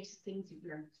of the greatest things you've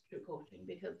learned through coaching?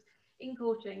 Because in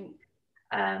coaching,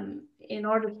 in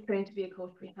order to train to be a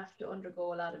coach, we have to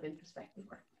undergo a lot of introspective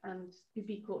work and to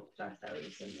be coached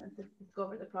ourselves and to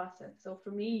discover the process. So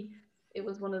for me, it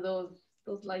was one of those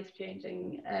life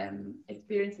changing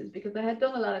experiences, because I had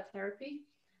done a lot of therapy,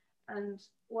 and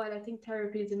while I think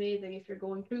therapy is amazing if you're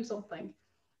going through something,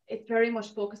 it's very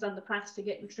much focused on the past, to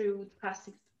getting through the past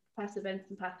events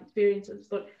and past experiences.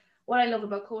 But what I love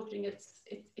about coaching, it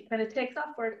kind of takes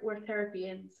off where therapy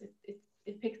ends.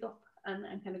 It picks up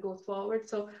and kind of goes forward.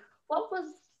 So what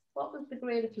was the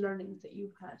greatest learnings that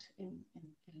you've had in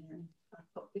learning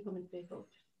or becoming a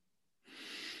coach?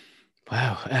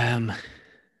 Wow.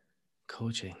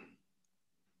 Coaching.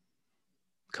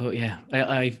 Yeah.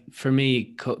 I for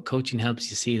me, coaching helps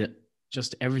you see that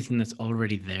just everything that's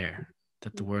already there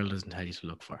that the world doesn't tell you to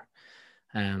look for.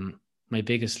 My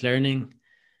biggest learning,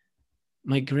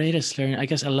 my greatest learning, I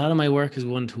guess a lot of my work is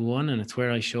one-to-one, and it's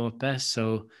where I show up best.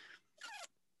 So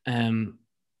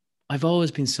I've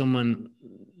always been someone,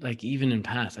 like even in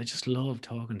past, I just love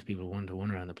talking to people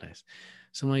one-to-one around the place.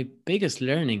 So my biggest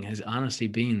learning has honestly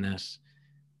been that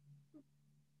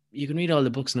you can read all the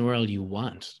books in the world you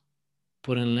want,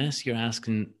 but unless you're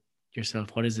asking yourself,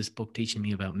 what is this book teaching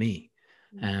me about me?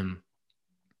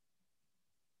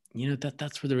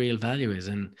 That's where the real value is.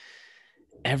 And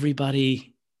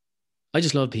everybody, I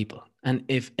just love people. And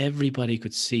if everybody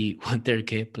could see what they're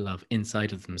capable of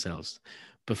inside of themselves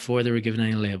before they were given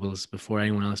any labels, before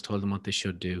anyone else told them what they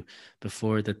should do,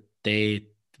 before they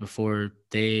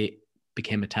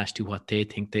became attached to what they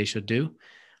think they should do,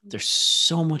 there's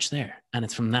so much there. And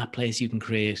it's from that place you can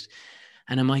create.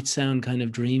 And it might sound kind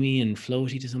of dreamy and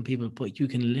floaty to some people, but you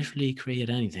can literally create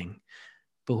anything.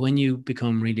 But when you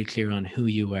become really clear on who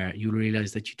you are, you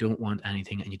realize that you don't want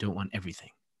anything and you don't want everything.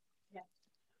 Yeah.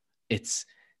 It's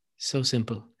so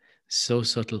simple, so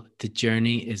subtle. The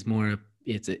journey is more,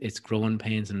 it's growing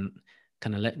pains and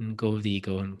kind of letting go of the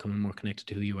ego and becoming more connected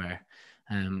to who you are.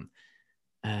 And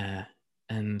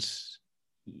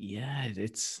yeah,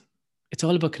 it's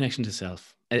all about connection to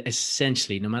self,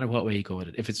 essentially, no matter what way you go with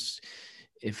it.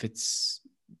 If it's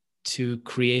to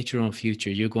create your own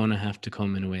future, you're going to have to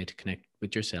come in a way to connect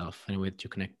with yourself, in a way that you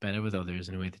connect better with others,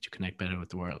 in a way that you connect better with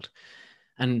the world.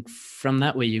 And from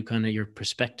that way, your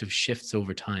perspective shifts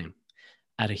over time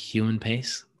at a human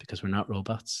pace, because we're not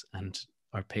robots and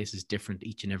our pace is different,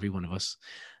 each and every one of us.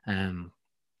 And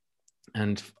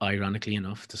ironically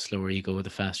enough, the slower you go, the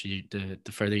faster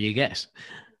the further you get.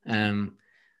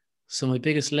 So my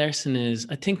biggest lesson is,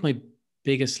 I think my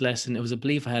biggest lesson, it was a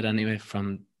belief I had anyway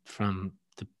from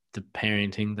the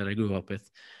parenting that I grew up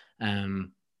with,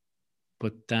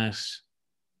 but that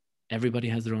everybody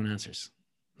has their own answers.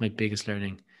 My biggest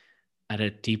learning at a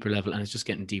deeper level, and it's just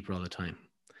getting deeper all the time.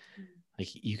 Like,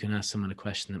 you can ask someone a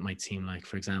question that might seem like,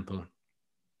 for example,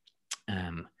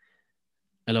 a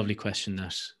lovely question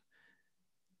say,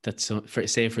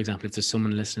 for example, if there's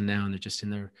someone listening now and they're just in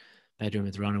their bedroom,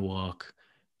 they're on a walk,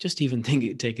 just even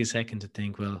take a second to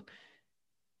think, well,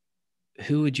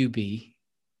 who would you be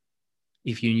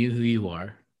if you knew who you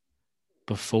are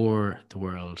before the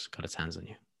world got its hands on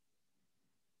you?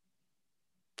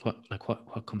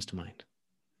 What comes to mind?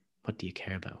 What do you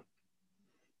care about?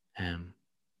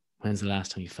 When's the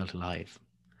last time you felt alive?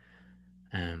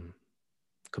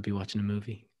 Could be watching a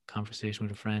movie, conversation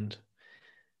with a friend.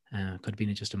 Could have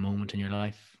been just a moment in your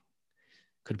life.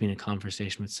 Could have been a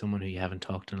conversation with someone who you haven't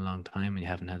talked to in a long time and you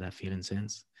haven't had that feeling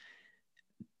since.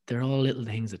 They're all little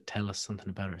things that tell us something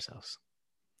about ourselves.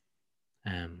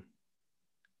 And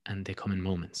they come in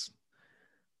moments.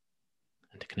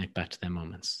 And to connect back to them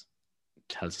moments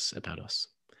tells us about us.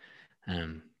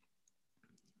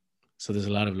 So there's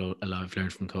a lot I've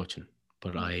learned from coaching,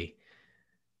 but I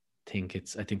think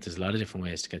there's a lot of different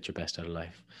ways to get your best out of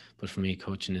life. But for me,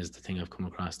 coaching is the thing I've come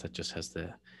across that just has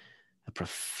a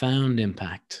profound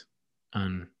impact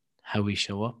on how we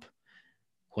show up,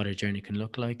 what our journey can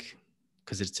look like,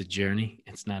 because it's a journey.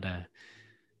 It's not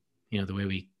the way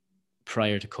we,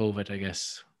 prior to COVID, I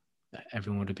guess,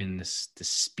 everyone would have been the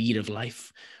speed of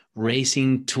life,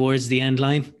 racing towards the end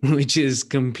line, which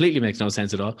completely makes no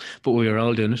sense at all, but we were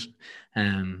all doing it.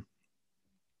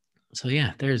 So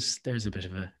yeah, there's a bit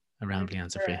of a rambly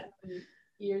answer for you.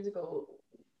 Years ago,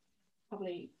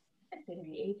 probably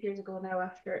 8 years ago now,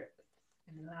 after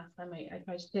the last time I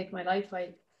tried to take my life, I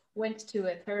went to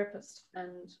a therapist,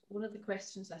 and one of the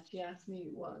questions that she asked me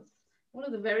was, one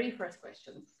of the very first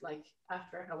questions, like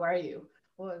after how are you,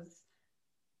 was,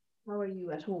 how are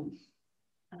you at home?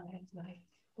 And I was like,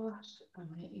 what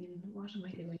am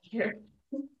I doing here?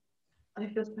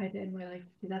 I've just tried to end my life.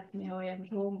 She's asking me how I am at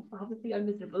home. Obviously, I'm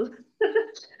miserable.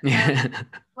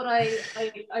 But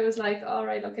I was like, all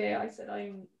right, okay. I said,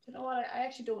 you know what? I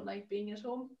actually don't like being at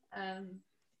home.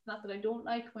 It's not that I don't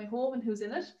like my home and who's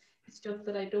in it. It's just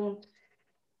that I'm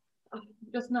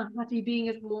just not happy being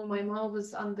at home. I'm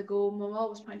always on the go. I'm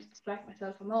always trying to distract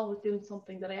myself. I'm always doing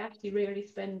something that I actually rarely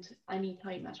spend any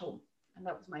time at home. And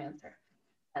that was my answer.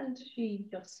 And she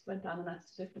just went on and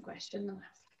asked a different question. And I was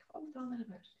like, what was all that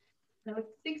about? Now,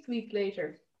 6 weeks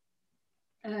later,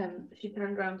 she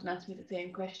turned around and asked me the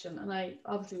same question. And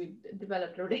we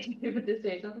developed a relationship at this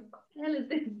stage. And I was like, what the hell is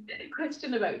this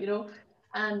question about,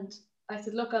 And I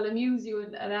said, look, I'll amuse you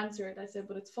and answer it. I said,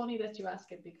 but it's funny that you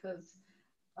ask it, because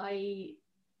I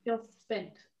just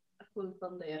spent a full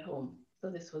Sunday at home. So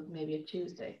this was maybe a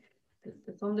Tuesday.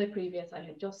 The Sunday previous, I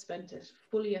had just spent it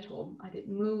fully at home. I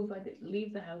didn't move. I didn't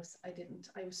leave the house. I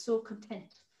was so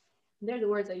content. And they're the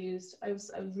words I used. I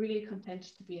was really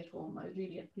content to be at home. I was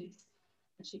really at peace.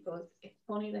 And she goes, it's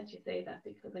funny that you say that,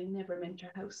 because I never meant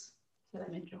your house. I said,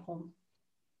 I meant your home.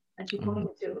 And she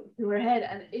pointed to her head,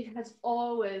 and it has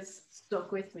always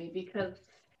stuck with me, because,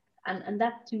 and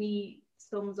that to me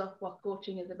sums up what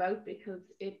coaching is about, because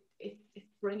it's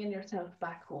bringing yourself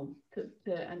back home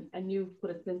and you put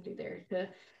it simply there, to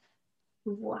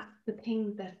what the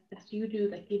things that you do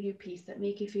that give you peace, that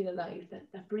make you feel alive,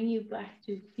 that bring you back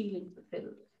to feeling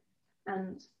fulfilled.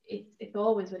 And it's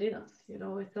always within us,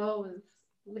 it's always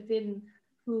within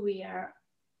who we are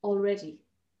already,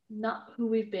 not who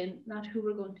we've been, not who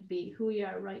we're going to be. Who we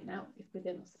are right now is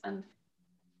within us, and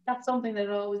that's something that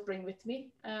I always bring with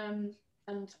me. And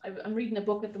I'm reading a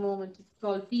book at the moment. It's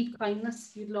called Deep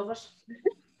Kindness. You'd love it.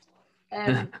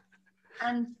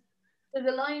 And there's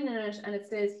a line in it, and it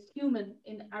says human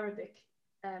in Arabic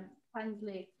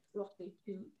translates roughly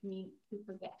to mean to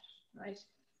forget, right?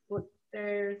 But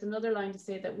there's another line to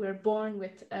say that we're born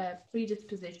with a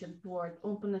predisposition towards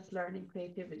openness, learning,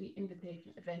 creativity,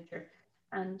 invitation, adventure.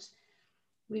 And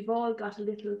we've all got a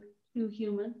little too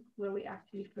human where we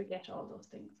actually forget all those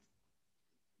things.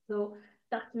 So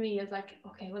that to me is like,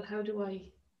 okay, well, how do I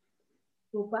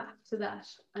go back to that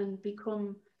and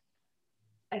become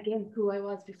again who I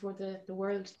was before the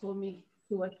world told me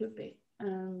who I should be?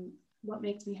 What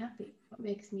makes me happy? What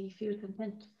makes me feel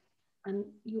content? And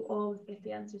you always get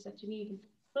the answers that you need. And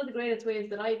one of the greatest ways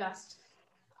that I've asked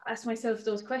myself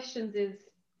those questions is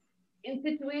in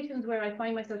situations where I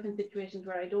find myself in situations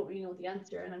where I don't really know the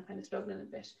answer and I'm kind of struggling a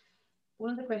bit. One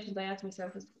of the questions I ask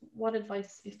myself is, what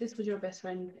advice, if this was your best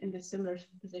friend in this similar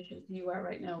position you are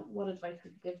right now, what advice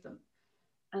would you give them?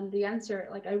 And the answer,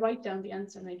 like I write down the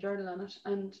answer and I journal on it,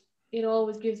 and it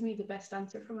always gives me the best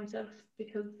answer for myself,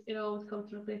 because it always comes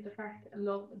from a place of heart and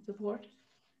love and support.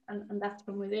 And that's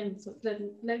from within. So it's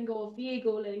letting go of the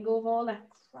ego, letting go of all that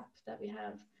crap that we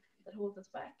have that holds us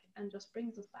back, and just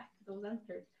brings us back to those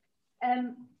answers.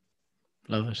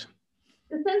 Love it.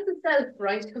 The sense of self,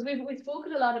 right? Because we've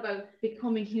spoken a lot about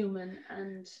becoming human,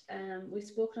 and we've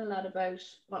spoken a lot about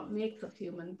what makes us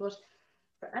human. But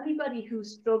for anybody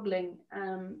who's struggling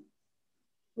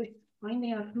with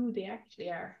finding out who they actually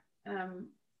are,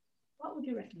 what would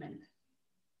you recommend?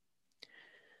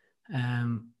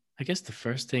 I guess the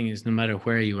first thing is, no matter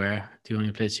where you are, the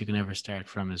only place you can ever start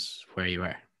from is where you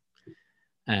are.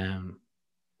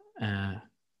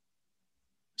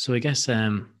 So I guess,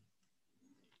 what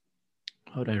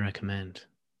would I recommend?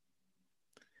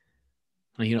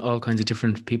 All kinds of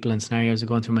different people and scenarios are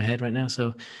going through my head right now.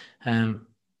 So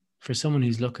for someone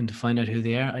who's looking to find out who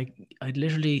they are, I'd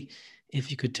literally, if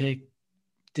you could take,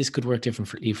 this could work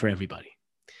differently for everybody.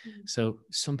 So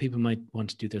some people might want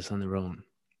to do this on their own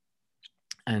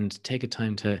and take a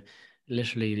time to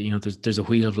literally, there's a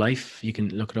wheel of life. You can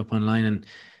look it up online and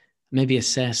maybe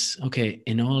assess, okay,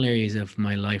 in all areas of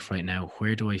my life right now,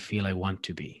 where do I feel I want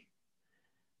to be?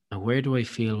 And where do I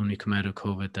feel when we come out of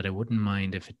COVID that I wouldn't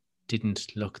mind if it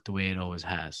didn't look the way it always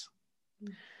has?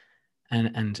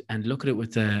 And look at it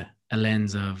with a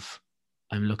lens of,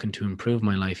 I'm looking to improve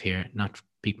my life here, not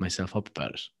beat myself up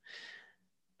about it.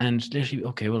 And literally,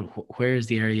 okay, well, where is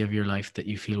the area of your life that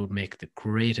you feel would make the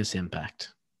greatest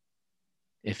impact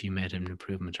if you made an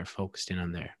improvement or focused in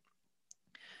on there?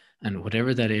 And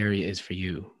whatever that area is for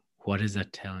you, what is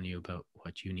that telling you about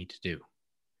what you need to do?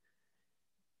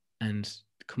 And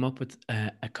come up with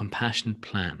a compassionate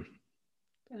plan.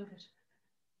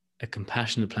 A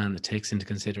compassionate plan that takes into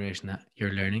consideration that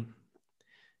you're learning,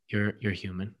 you're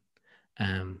human.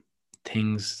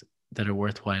 Things that are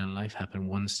worthwhile in life happen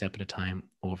one step at a time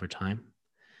over time.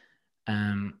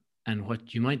 And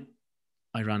what you might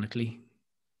ironically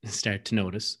start to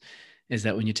notice is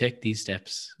that when you take these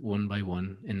steps one by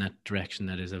one in that direction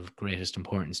that is of greatest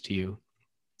importance to you,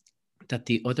 that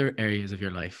the other areas of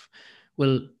your life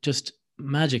will just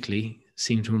magically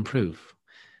seem to improve.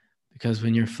 Because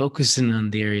when you're focusing on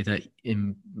the area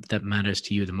that matters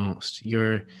to you the most,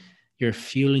 you're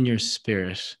fueling your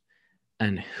spirit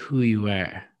and who you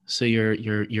are. So your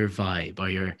vibe or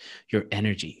your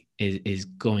energy is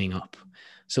going up.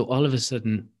 So all of a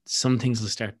sudden, some things will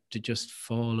start to just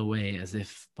fall away as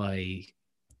if by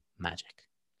magic,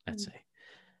 let's say.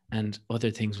 And other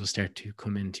things will start to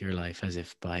come into your life as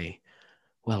if by,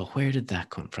 well, where did that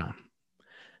come from?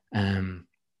 And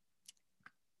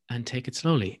take it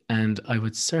slowly. And I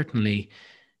would certainly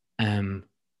don't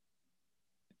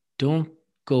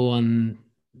go on,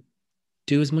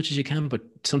 do as much as you can, but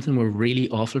something we're really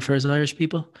awful for as Irish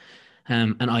people.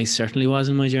 And I certainly was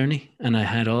in my journey, and I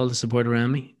had all the support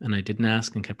around me, and I didn't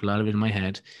ask and kept a lot of it in my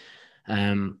head.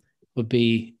 Would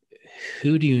be,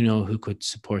 who do you know who could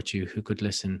support you, who could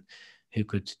listen, who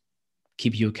could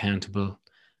keep you accountable?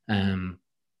 And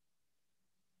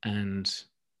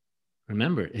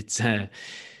remember, it's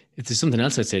something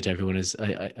else I'd say to everyone is,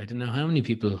 I don't know how many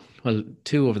people, well,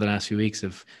 2 over the last few weeks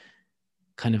have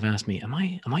kind of asked me, am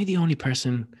I the only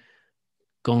person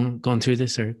going through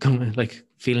this or like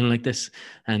feeling like this?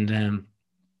 And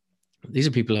these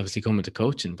are people obviously coming to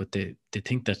coaching, but they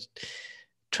think that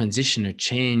transition or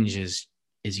change is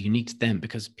unique to them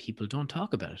because people don't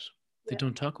talk about it. They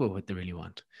don't talk about what they really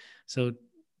want. So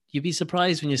you'd be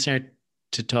surprised when you start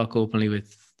to talk openly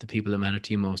with the people that matter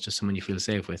to you most, or someone you feel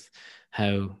safe with,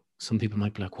 how some people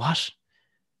might be like, what?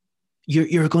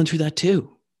 You're going through that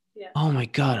too? Yeah. Oh my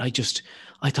God,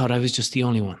 I thought I was just the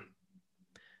only one.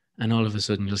 And all of a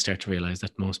sudden you'll start to realize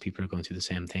that most people are going through the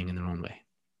same thing in their own way.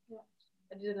 Yeah.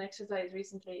 I did an exercise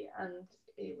recently, and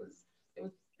it was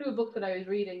through a book that I was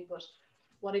reading, but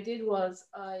what I did was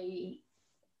I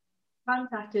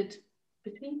contacted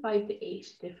between 5 to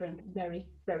 8 different very,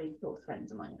 very close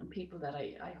friends of mine and people that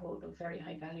I hold of very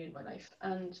high value in my life.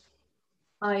 And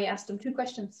I asked them 2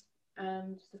 questions.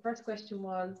 And the first question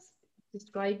was,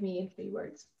 describe me in 3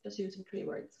 words, just using 3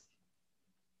 words.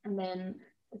 And then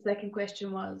the second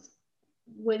question was,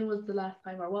 when was the last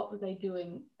time, or what was I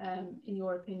doing, in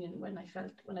your opinion, when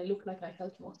I looked like I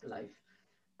felt most alive?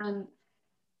 And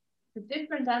the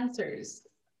different answers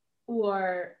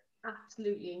were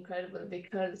absolutely incredible,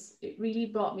 because it really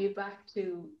brought me back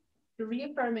to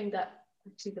reaffirming that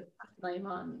actually the path that I'm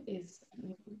on is,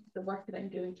 the work that I'm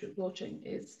doing through coaching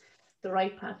is the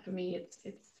right path for me.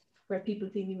 It's where people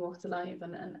see me most alive,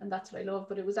 and that's what I love.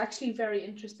 But it was actually very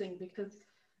interesting, because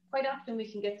quite often we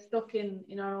can get stuck in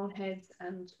our own heads,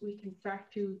 and we can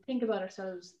start to think about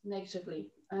ourselves negatively.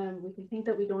 We can think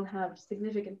that we don't have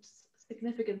significance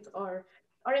or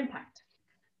impact.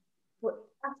 But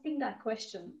asking that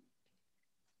question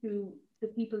to the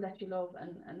people that you love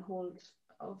and hold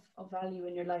of value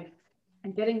in your life,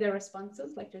 and getting their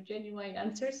responses, like their genuine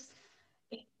answers,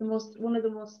 it's one of the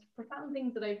most profound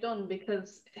things that I've done,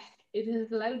 because it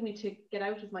has allowed me to get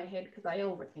out of my head, because I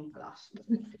overthink a lot.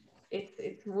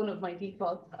 It's one of my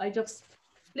defaults. I just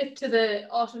flip to the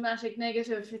automatic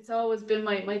negative. It's always been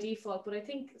my default, but I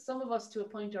think some of us to a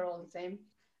point are all the same.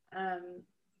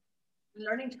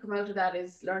 Learning to come out of that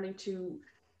is learning to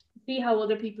see how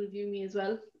other people view me as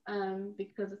well,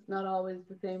 because it's not always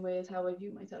the same way as how I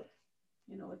view myself.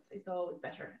 It's always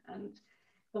better. And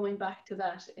coming back to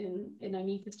that, in I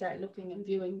need to start looking and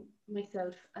viewing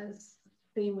myself as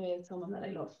the same way as someone that I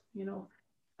love,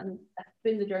 and that's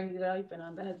been the journey that I've been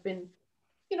on, that has been,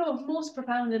 most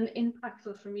profound and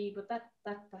impactful for me. But that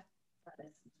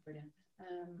is brilliant.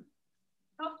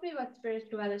 Talk to me about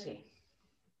spirituality.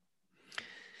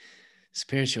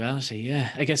 Spirituality,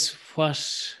 yeah. I guess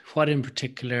what in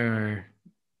particular?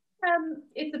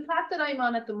 It's the path that I'm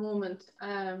on at the moment.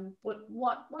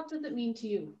 What does it mean to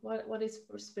you? What is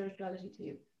spirituality to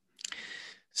you?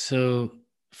 So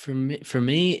for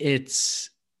me,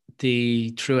 it's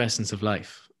the true essence of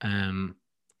life.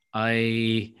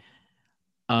 I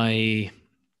I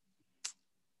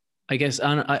I guess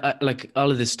I like all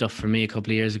of this stuff for me a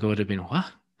couple of years ago would have been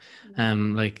what?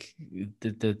 Like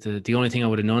the only thing I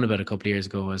would have known about a couple of years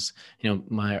ago was,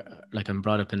 I'm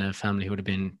brought up in a family who would have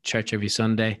been church every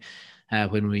Sunday.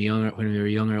 When we were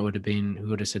younger, it would have been, we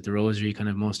would have said the rosary kind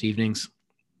of most evenings.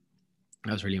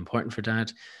 That was really important for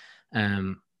Dad.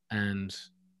 And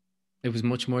it was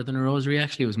much more than a rosary,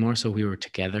 actually. It was more so we were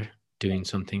together doing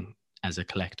something as a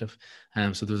collective.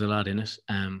 So there was a lot in it.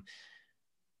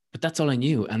 But that's all I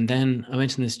knew. And then I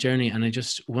went on this journey, and I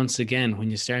just, once again,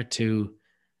 when you start to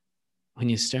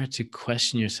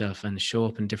question yourself and show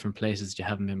up in different places that you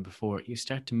haven't been before, you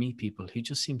start to meet people who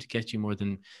just seem to get you more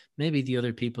than maybe the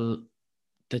other people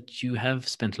that you have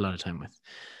spent a lot of time with.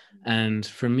 And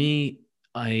for me,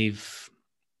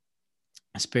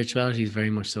 spirituality is very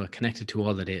much so connected to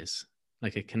all that is,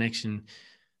 like a connection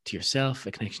to yourself,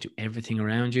 a connection to everything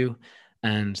around you.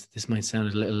 And this might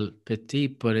sound a little bit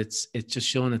deep, but it's just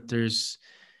showing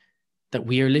that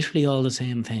we are literally all the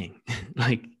same thing.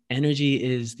 Like energy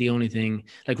is the only thing.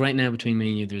 Like right now between me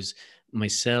and you, there's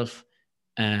myself,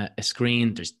 a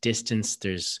screen, there's distance,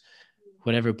 there's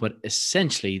whatever, but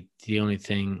essentially the only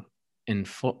thing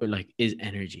is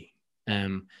energy.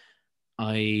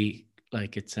 I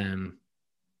like it's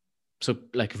so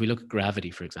like if we look at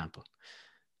gravity, for example,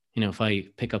 if I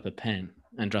pick up a pen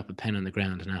and drop a pen on the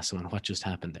ground and ask someone what just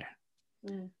happened there,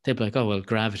 they'd be like, oh, well,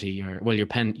 gravity, or well, your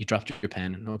pen, you dropped your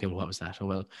pen. And okay, well, what was that?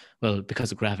 Oh, well,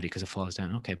 because of gravity, because it falls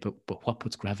down. Okay, but what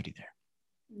puts gravity there?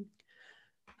 And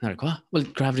they're like, what? Well,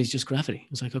 gravity is just gravity.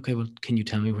 It's like, okay, well, can you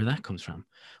tell me where that comes from?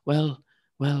 Well,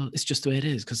 it's just the way it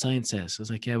is because science says. I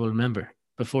was like, yeah, well, remember,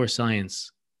 before science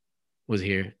was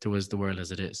here, there was the world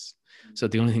as it is. So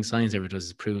the only thing science ever does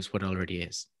is proves what already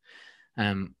is.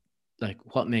 Like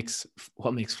what makes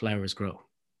flowers grow?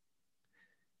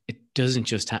 It doesn't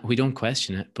just we don't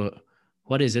question it, but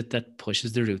what is it that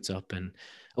pushes the roots up? And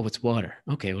oh, it's water.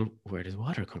 Okay, well, where does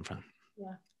water come from?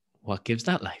 Yeah. What gives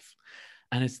that life?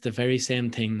 And it's the very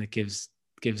same thing that gives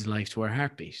life to our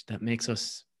heartbeat, that makes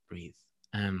us breathe.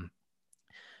 And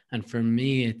for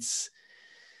me, it's,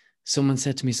 someone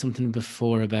said to me something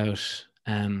before about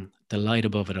the light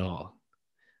above it all.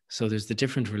 So there's the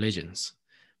different religions,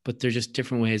 but they're just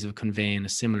different ways of conveying a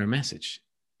similar message,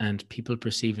 and people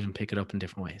perceive it and pick it up in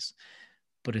different ways.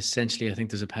 But essentially, I think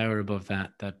there's a power above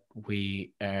that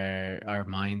our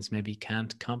minds maybe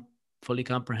can't fully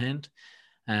comprehend.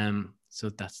 So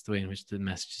that's the way in which the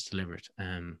message is delivered.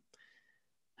 And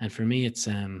for me, it's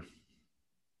I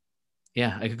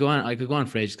could go on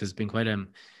for ages, because it's been quite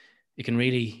it can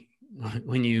really,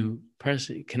 when you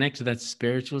personally connect to that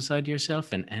spiritual side of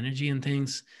yourself and energy and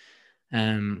things,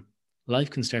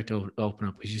 life can start to open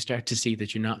up, because you start to see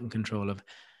that you're not in control of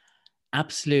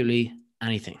absolutely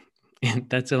anything.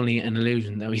 That's only an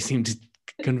illusion that we seem to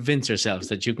convince ourselves,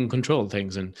 that you can control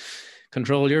things and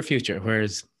control your future.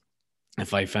 Whereas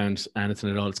if I found anything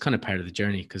at all, it's kind of part of the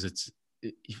journey, because it's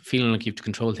feeling like you have to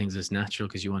control things is natural,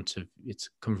 because it's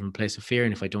come from a place of fear.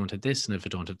 And if I don't have this, and if I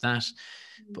don't have that,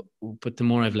 but the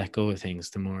more I've let go of things,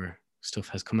 the more stuff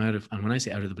has come out of, and when I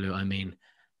say out of the blue, I mean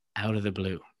out of the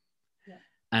blue. Yeah.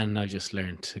 And I just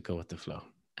learned to go with the flow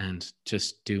and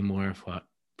just do more of what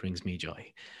brings me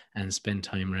joy, and spend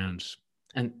time around.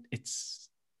 And it's,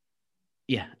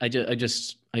 I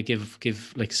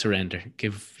give like surrender,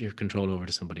 give your control over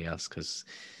to somebody else. Because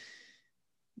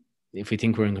if we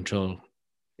think we're in control,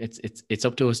 it's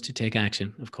up to us to take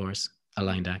action, of course,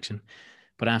 aligned action.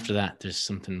 But after that, there's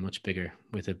something much bigger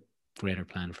with a greater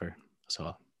plan for us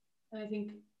all. And I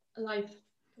think life,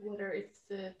 whether it's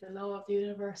the law of the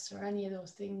universe or any of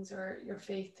those things, or your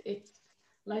faith, it's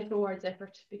life rewards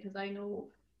effort. Because I know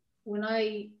when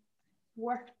I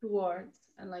work towards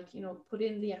and put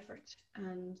in the effort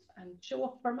and show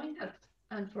up for myself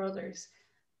and for others,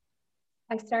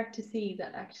 I start to see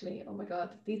that actually, oh my God,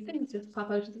 these things just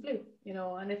pop out of the blue,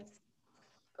 and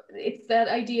it's that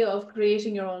idea of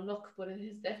creating your own luck. But it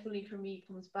is definitely, for me,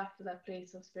 comes back to that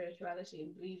place of spirituality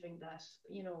and believing that,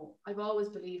 I've always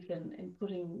believed in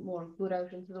putting more good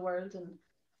out into the world, and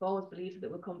I've always believed that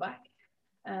it will come back.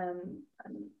 And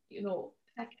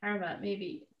that karma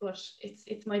maybe, but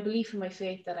it's my belief and my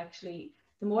faith that actually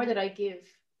the more that I give,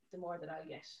 the more that I'll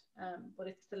get. But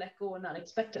it's to let go and not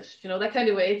expect it, that kind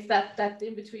of way. It's that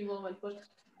in between moment. But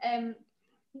do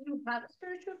you have a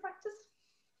spiritual practice?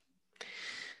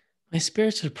 My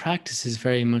spiritual practice is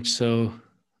very much so,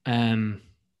 um,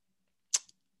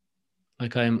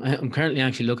 like I'm currently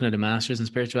actually looking at a master's in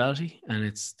spirituality, and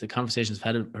it's the conversations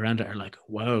I've had around it are like,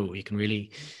 whoa, you can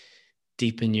really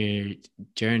deepen your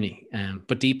journey,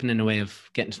 but deepen in a way of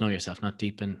getting to know yourself, not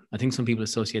deepen. I think some people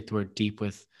associate the word deep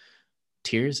with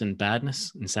tears and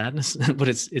badness and sadness, but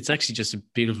it's actually just a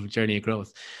beautiful journey of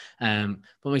growth. But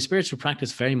my spiritual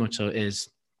practice very much so is,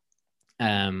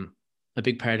 a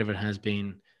big part of it has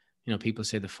been, people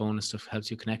say the phone and stuff helps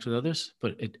you connect with others,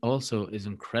 but it also is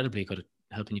incredibly good at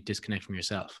helping you disconnect from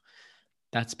yourself.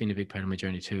 That's been a big part of my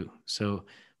journey too. So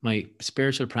my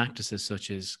spiritual practices,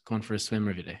 such as going for a swim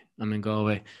every day. I'm in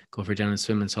Galway, go for a down and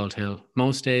swim in Salt Hill.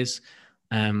 Most days,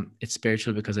 it's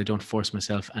spiritual because I don't force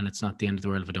myself, and it's not the end of the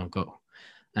world if I don't go.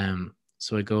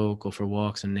 So I go for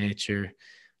walks in nature.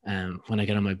 When I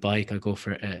get on my bike, I go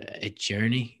for a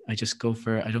journey. I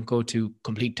don't go to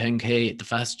complete 10K the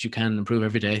fastest you can improve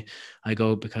every day. I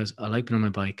go because I like being on my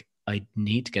bike. I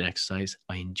need to get exercise.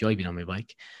 I enjoy being on my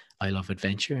bike. I love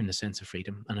adventure and the sense of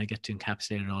freedom, and I get to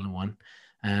encapsulate it all in one.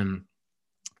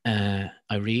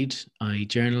 I read, I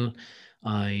journal,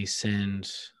 I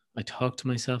talk to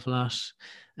myself a lot.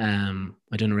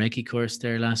 I done a Reiki course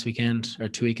there last weekend or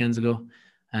 2 weekends ago.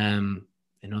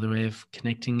 Another way of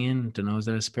connecting in, don't know, is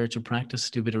that a spiritual practice?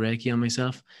 Do a bit of Reiki on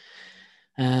myself.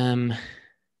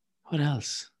 What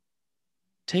else?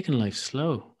 Taking life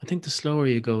slow. I think the slower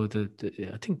you go,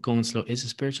 I think going slow is a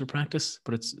spiritual practice,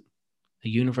 but it's a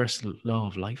universal law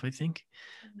of life, I think.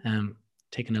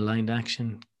 Taking aligned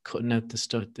action, cutting out the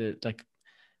stuff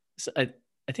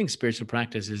I think spiritual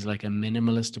practice is like a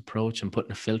minimalist approach and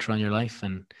putting a filter on your life,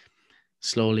 and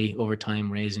slowly over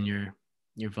time raising your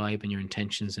vibe and your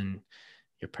intentions and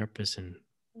your purpose. And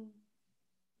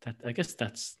that, I guess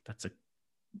that's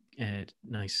a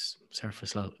nice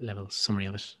surface level summary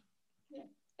of it. Yeah,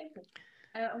 excellent.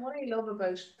 And what I love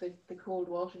about the cold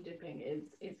water dipping is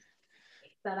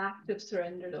that act of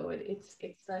surrender, though. It's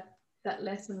that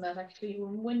lesson that actually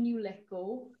when you let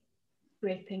go,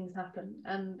 great things happen.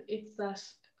 And it's that,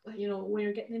 when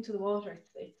you're getting into the water,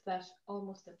 it's that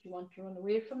almost that you want to run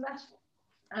away from that.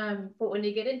 But when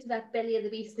you get into that belly of the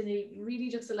beast and you really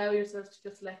just allow yourself to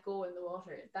just let go in the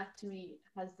water, that to me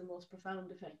has the most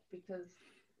profound effect, because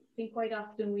I think quite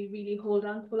often we really hold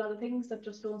on to a lot of things that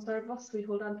just don't serve us. We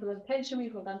hold on to a lot of tension, we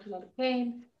hold on to a lot of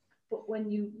pain. But when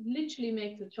you literally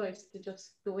make the choice to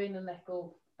just go in and let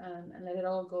go, and let it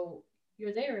all go,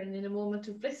 you're there and in a moment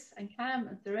of bliss and calm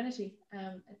and serenity,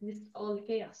 amidst all the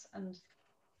chaos. And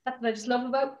that's what I just love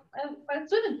about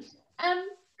swimming.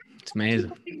 It's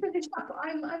amazing.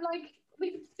 I'm like,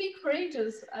 we could speak for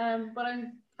ages, but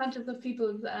I'm conscious of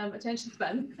people's attention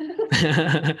span.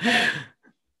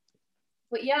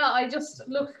 But yeah, I just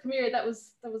look, come here. That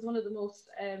was one of the most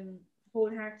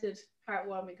wholehearted,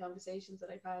 heartwarming conversations that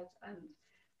I've had, and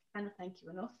I cannot thank you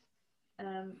enough.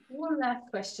 One last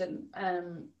question.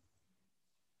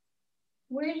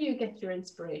 Where do you get your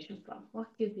inspiration from?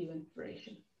 What gives you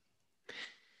inspiration?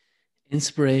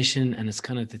 Inspiration, and it's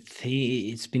kind of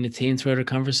it's been a theme throughout our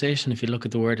conversation. If you look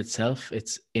at the word itself,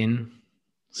 it's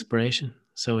inspiration.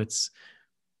 So it's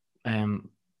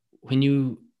when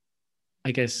you,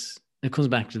 I guess it comes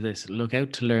back to this: look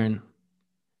out to learn,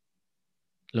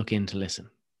 look in to listen.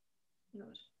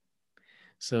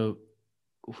 So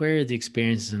where are the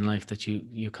experiences in life that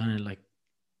you kind of like,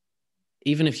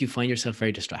 even if you find yourself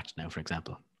very distracted now, for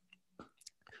example,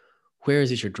 where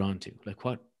is it you're drawn to? Like,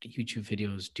 what YouTube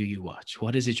videos do you watch?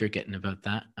 What is it you're getting about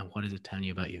that? And what is it telling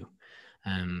you about you?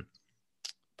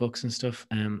 Books and stuff.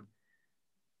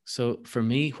 So for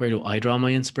me, where do I draw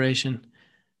my inspiration?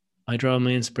 I draw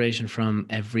my inspiration from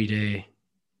everyday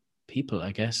people,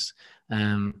 I guess.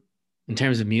 In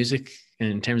terms of music,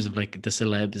 in terms of like the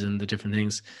celebs and the different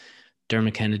things,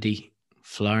 Dermot Kennedy,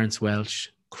 Florence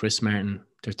Welch, Chris Martin,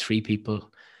 they're three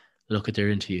people. Look at their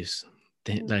interviews.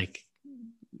 They like,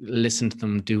 listen to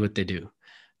them do what they do.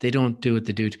 They don't do what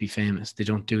they do to be famous. They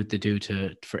don't do what they do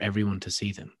for everyone to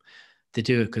see them. They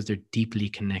do it because they're deeply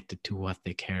connected to what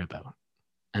they care about.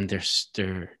 And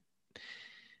they're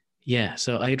yeah.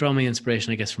 So I draw my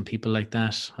inspiration, I guess, from people like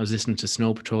that. I was listening to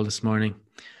Snow Patrol this morning.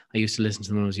 I used to listen to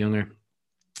them when I was younger.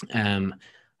 I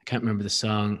can't remember the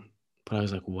song, but I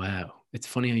was like, wow. It's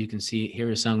funny how you can hear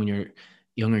a song when you're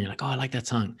younger and you're like, oh, I like that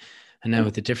song. And now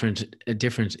with a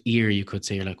different ear, you could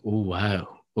say, you're like, oh,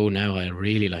 wow. Oh, now I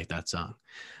really like that song.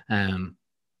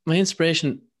 My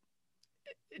inspiration,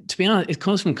 to be honest, it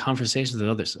comes from conversations with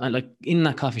others. I like in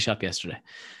that coffee shop yesterday,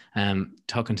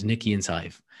 talking to Nikki and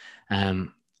Sive.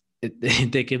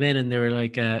 They came in and they were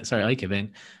like, I came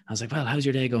in. I was like, well, how's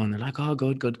your day going? They're like, oh,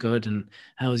 good. And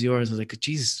how was yours? I was like,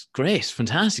 geez, great,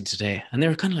 fantastic today. And they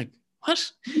were kind of like,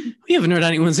 what? We haven't heard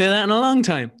anyone say that in a long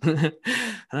time. And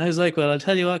I was like, well, I'll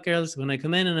tell you what, girls, when I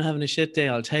come in and I'm having a shit day,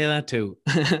 I'll tell you that too.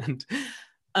 And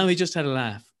we just had a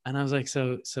laugh. And I was like,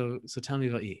 so tell me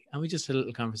about you. And we just had a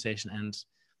little conversation. And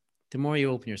the more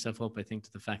you open yourself up, I think,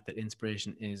 to the fact that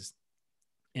inspiration is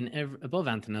above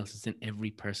anything else, it's in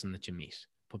every person that you meet.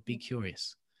 But be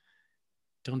curious.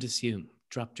 Don't assume.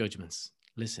 Drop judgments.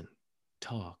 Listen.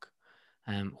 Talk.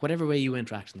 Whatever way you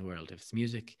interact in the world, if it's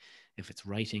music, if it's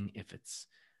writing, if it's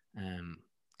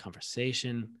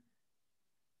conversation,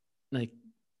 like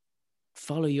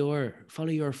follow your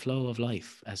flow of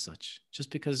life as such.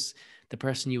 Just because the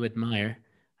person you admire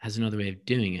has another way of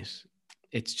doing it,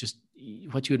 it's just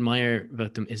what you admire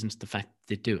about them isn't the fact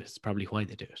they do it, it's probably why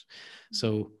they do it.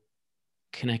 So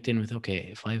connect in with, okay,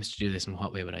 if I was to do this, in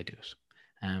what way would I do it?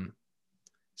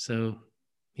 So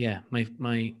yeah, my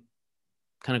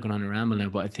kind of going on a ramble now,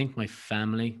 but I think my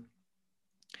family,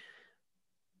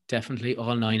 definitely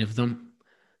all 9 of them,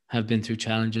 have been through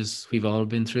challenges we've all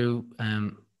been through.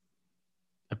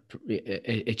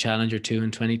 A challenge or two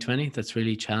in 2020 that's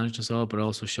really challenged us all, but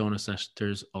also shown us that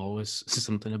there's always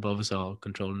something above us all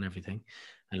controlling everything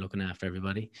and looking after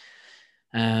everybody.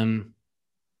 I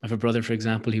have a brother, for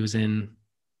example, he was in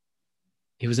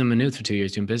Maynooth for 2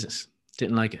 years doing business,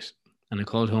 didn't like it, and I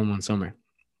called home one summer.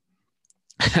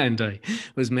 And it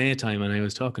was May time, and I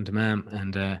was talking to Mum,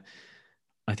 and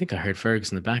I think I heard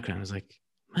Fergus in the background. I was like,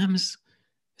 Mum, is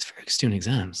Fergus doing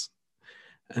exams?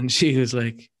 And she was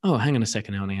like, oh, hang on a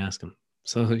second now, and I ask him.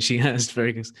 So she asked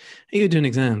Fergus, are you doing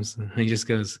exams? And he just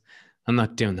goes, I'm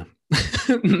not doing them.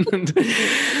 And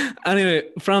anyway,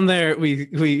 from there, we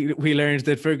learned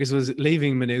that Fergus was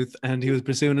leaving Maynooth and he was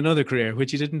pursuing another career,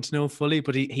 which he didn't know fully,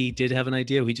 but he did have an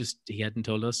idea. He hadn't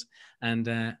told us.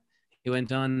 And he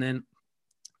went on then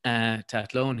to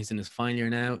Athlone. He's in his final year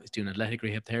now. He's doing athletic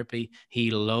rehab therapy.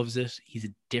 He loves it. He's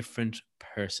a different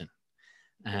person.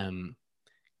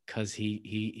 Because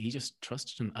he just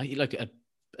trusted him. Like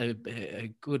a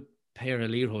good pair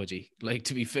of Learhoji. Like,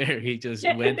 to be fair, he just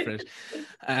went for it.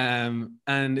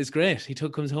 And it's great. He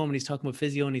comes home and he's talking about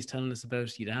physio and he's telling us about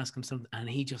it. You'd ask him something and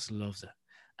he just loves it.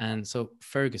 And so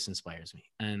Fergus inspires me.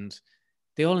 And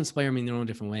they all inspire me in their own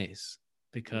different ways,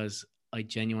 because I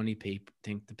genuinely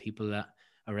think the people that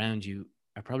around you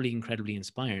are probably incredibly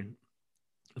inspiring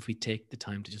if we take the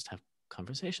time to just have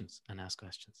conversations and ask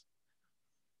questions.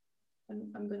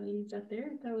 I'm going to leave that there.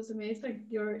 That was amazing.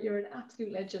 You're an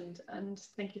absolute legend, and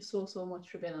thank you so much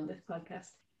for being on this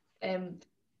podcast.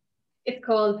 It's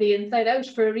called The Inside Out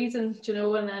for a reason, you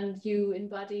know, and you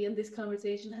embody, and this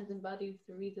conversation has embodied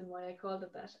the reason why I called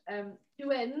it that.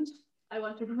 To end, I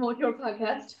want to promote your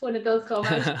podcast when it does come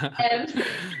out.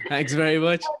 Thanks very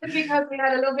much. Because we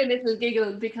had a lovely little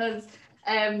giggle, because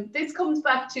this comes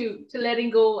back to letting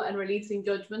go and releasing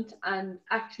judgment, and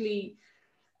actually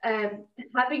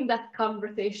having that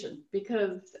conversation,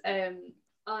 because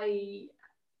I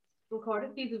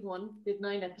recorded season 1, did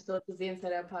 9 episodes of the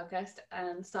Inside Out podcast,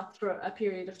 and stopped for a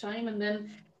period of time, and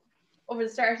then over the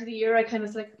start of the year I kind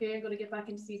of like, okay, I'm going to get back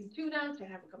into season 2 now,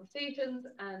 start having conversations,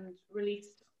 and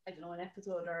released, I don't know, an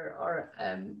episode or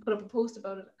put up a post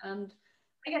about it, and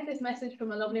I get this message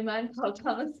from a lovely man called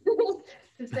Thomas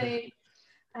to say,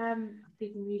 I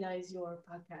didn't realise your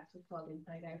podcast was called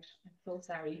Inside Out. I'm so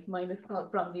sorry. Mine is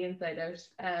called From the Inside Out.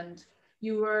 And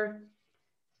you were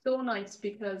so nice,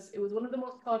 because it was one of the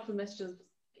most thoughtful messages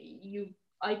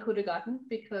I could have gotten,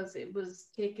 because it was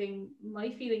taking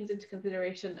my feelings into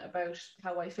consideration about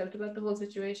how I felt about the whole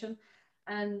situation.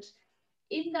 And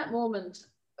in that moment,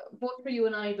 both for you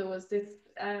and I, there was this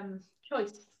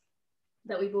choice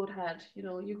that we both had. You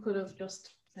know, you could have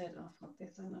just said, oh, fuck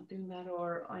this, I'm not doing that,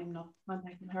 or I'm not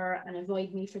contacting her, and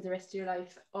avoid me for the rest of your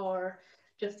life, or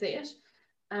just say it.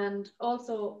 And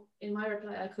also, in my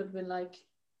reply, I could have been like,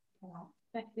 oh,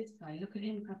 fuck this guy, look at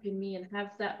him copying me, and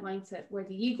have that mindset where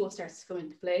the ego starts to come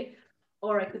into play.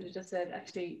 Or I could have just said,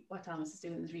 actually, what Thomas is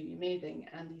doing is really amazing,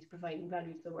 and he's providing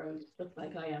value to the world, just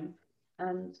like I am.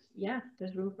 And yeah,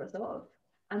 there's room for us all.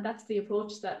 And that's the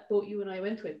approach that both you and I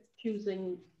went with,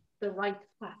 choosing the right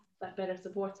path that better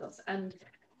supports us. And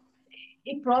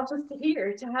it brought us to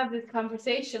here to have this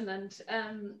conversation, and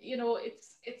you know,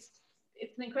 it's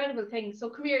an incredible thing. So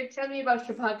come here, tell me about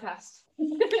your podcast.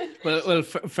 Well,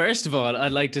 first of all,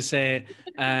 I'd like to say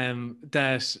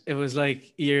that it was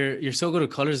like you're so good at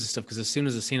colors and stuff, because as soon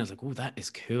as I seen it, I was like, oh, that is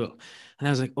cool. And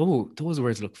I was like, oh, those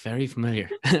words look very familiar.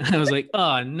 And I was like,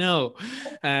 oh no,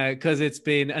 because it's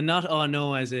been, and not oh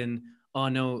no as in oh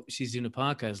no, she's doing a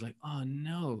podcast. Like, oh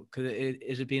no, because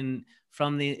it had been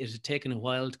it had taken a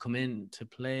while to come in to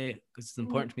play, because it's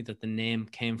important to me that the name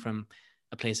came from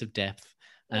a place of depth.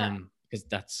 because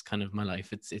that's kind of my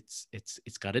life.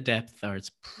 It's got a depth, or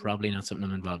it's probably not something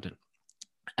I'm involved in.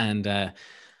 And I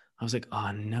was like,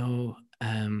 oh no.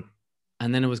 And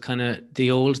then it was kind of,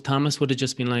 the old Thomas would have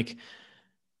just been like,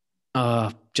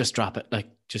 just drop it. Like,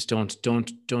 just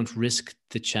don't risk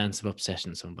the chance of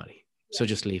upsetting somebody. So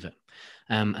just leave it.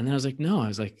 And then I was like, no, I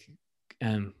was like,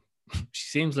 she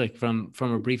seems like from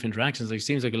our brief interactions, like, she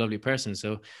seems like a lovely person.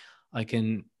 So I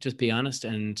can just be honest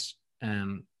and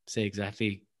say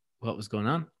exactly what was going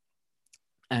on.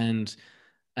 And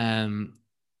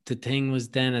the thing was,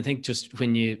 then I think just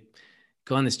when you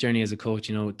go on this journey as a coach,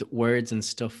 you know, the words and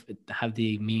stuff have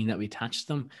the meaning that we attach to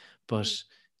them, but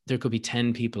there could be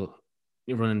 10 people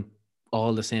running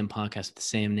all the same podcast with the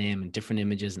same name and different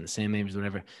images and the same images,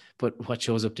 whatever. But what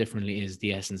shows up differently is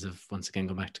the essence of, once again,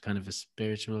 go back to kind of a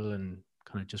spiritual and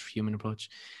kind of just human approach.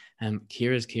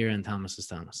 Kira is Kira and Thomas is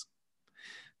Thomas.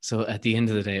 So at the end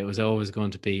of the day, it was always going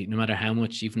to be, no matter how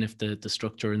much, even if the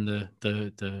structure and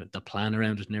the plan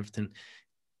around it and everything,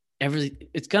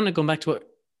 it's kind of going back to what,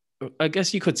 I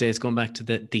guess you could say, it's going back to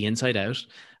the inside out,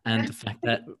 and the fact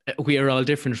that we are all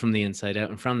different from the inside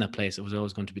out. And from that place, it was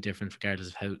always going to be different, regardless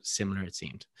of how similar it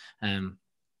seemed.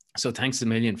 So thanks a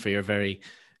million for your very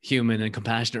human and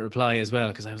compassionate reply as well.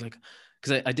 Because I was like,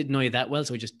 because I didn't know you that well,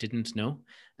 so I just didn't know.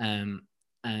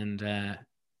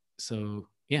 So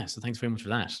yeah, so thanks very much for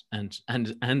that,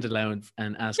 and allowing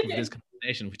and asking for this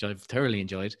conversation, which I've thoroughly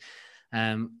enjoyed.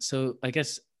 So I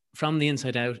guess from the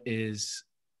inside out is,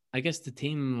 I guess, the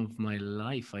theme of my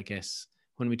life. I guess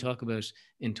when we talk about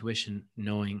intuition,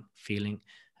 knowing, feeling,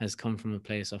 has come from a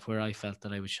place of where I felt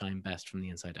that I would shine best from the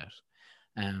inside out.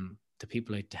 The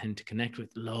people I tend to connect with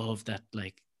love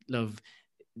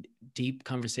deep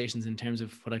conversations, in terms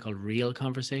of what I call real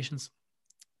conversations.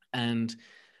 And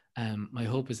my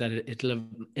hope is that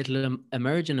it'll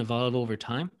emerge and evolve over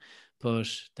time, but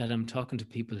that I'm talking to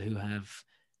people who have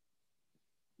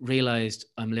realized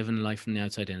I'm living life from the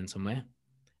outside in some way,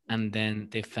 and then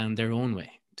they found their own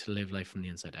way to live life from the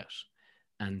inside out,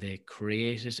 and they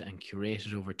create it and curate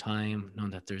it over time,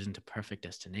 knowing that there isn't a perfect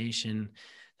destination,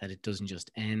 that it doesn't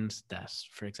just end, that,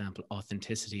 for example,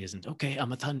 authenticity isn't, okay,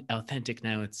 I'm authentic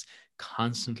now. It's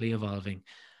constantly evolving.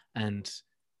 And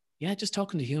yeah, just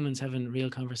talking to humans, having real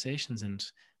conversations, and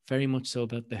very much so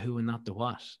about the who and not the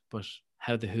what, but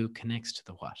how the who connects to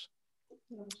the what.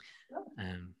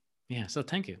 Yeah, so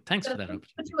thank you. Thanks for that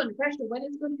opportunity. Put you under pressure. When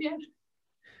is it going to be out?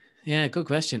 Yeah, good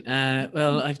question.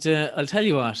 Well, I'll tell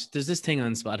you what, there's this thing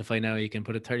on Spotify now, you can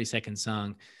put a 30-second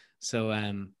song. So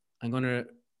I'm going to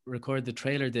record the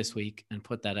trailer this week and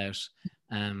put that out,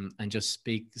 and just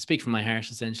speak from my heart,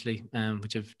 essentially,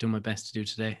 which I've done my best to do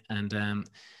today. And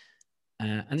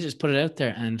just put it out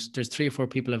there. And there's 3 or 4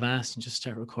 people have asked, and just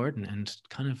start recording and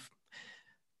kind of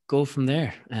go from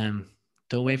there.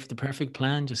 Don't wait for the perfect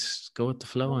plan. Just go with the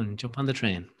flow and jump on the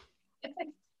train.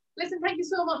 Listen, thank you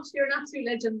so much. You're an absolute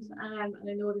legend. And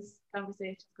I know this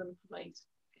conversation is going to provide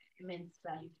immense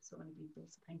value to so many people.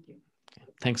 So thank you.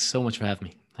 Thanks so much for having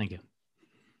me. Thank you.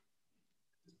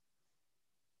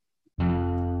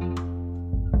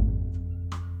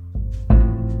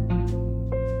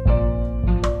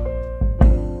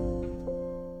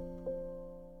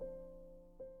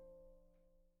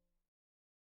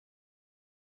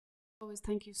 Always,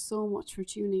 thank you so much for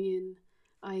tuning in.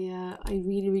 I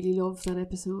really loved that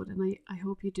episode, and I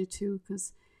hope you did too,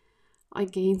 because I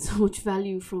gained so much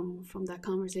value from that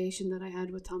conversation that I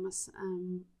had with Thomas,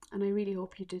 and I really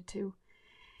hope you did too.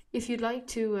 If you'd like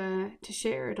to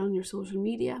share it on your social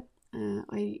media,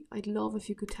 I'd love if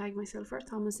you could tag myself or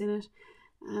Thomas in it,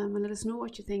 and let us know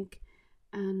what you think.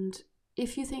 And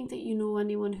if you think that you know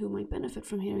anyone who might benefit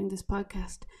from hearing this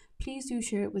podcast, please do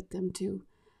share it with them too.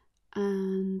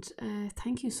 And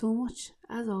thank you so much,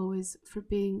 as always, for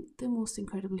being the most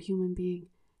incredible human being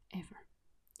ever.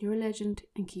 You're a legend,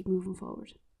 and keep moving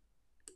forward.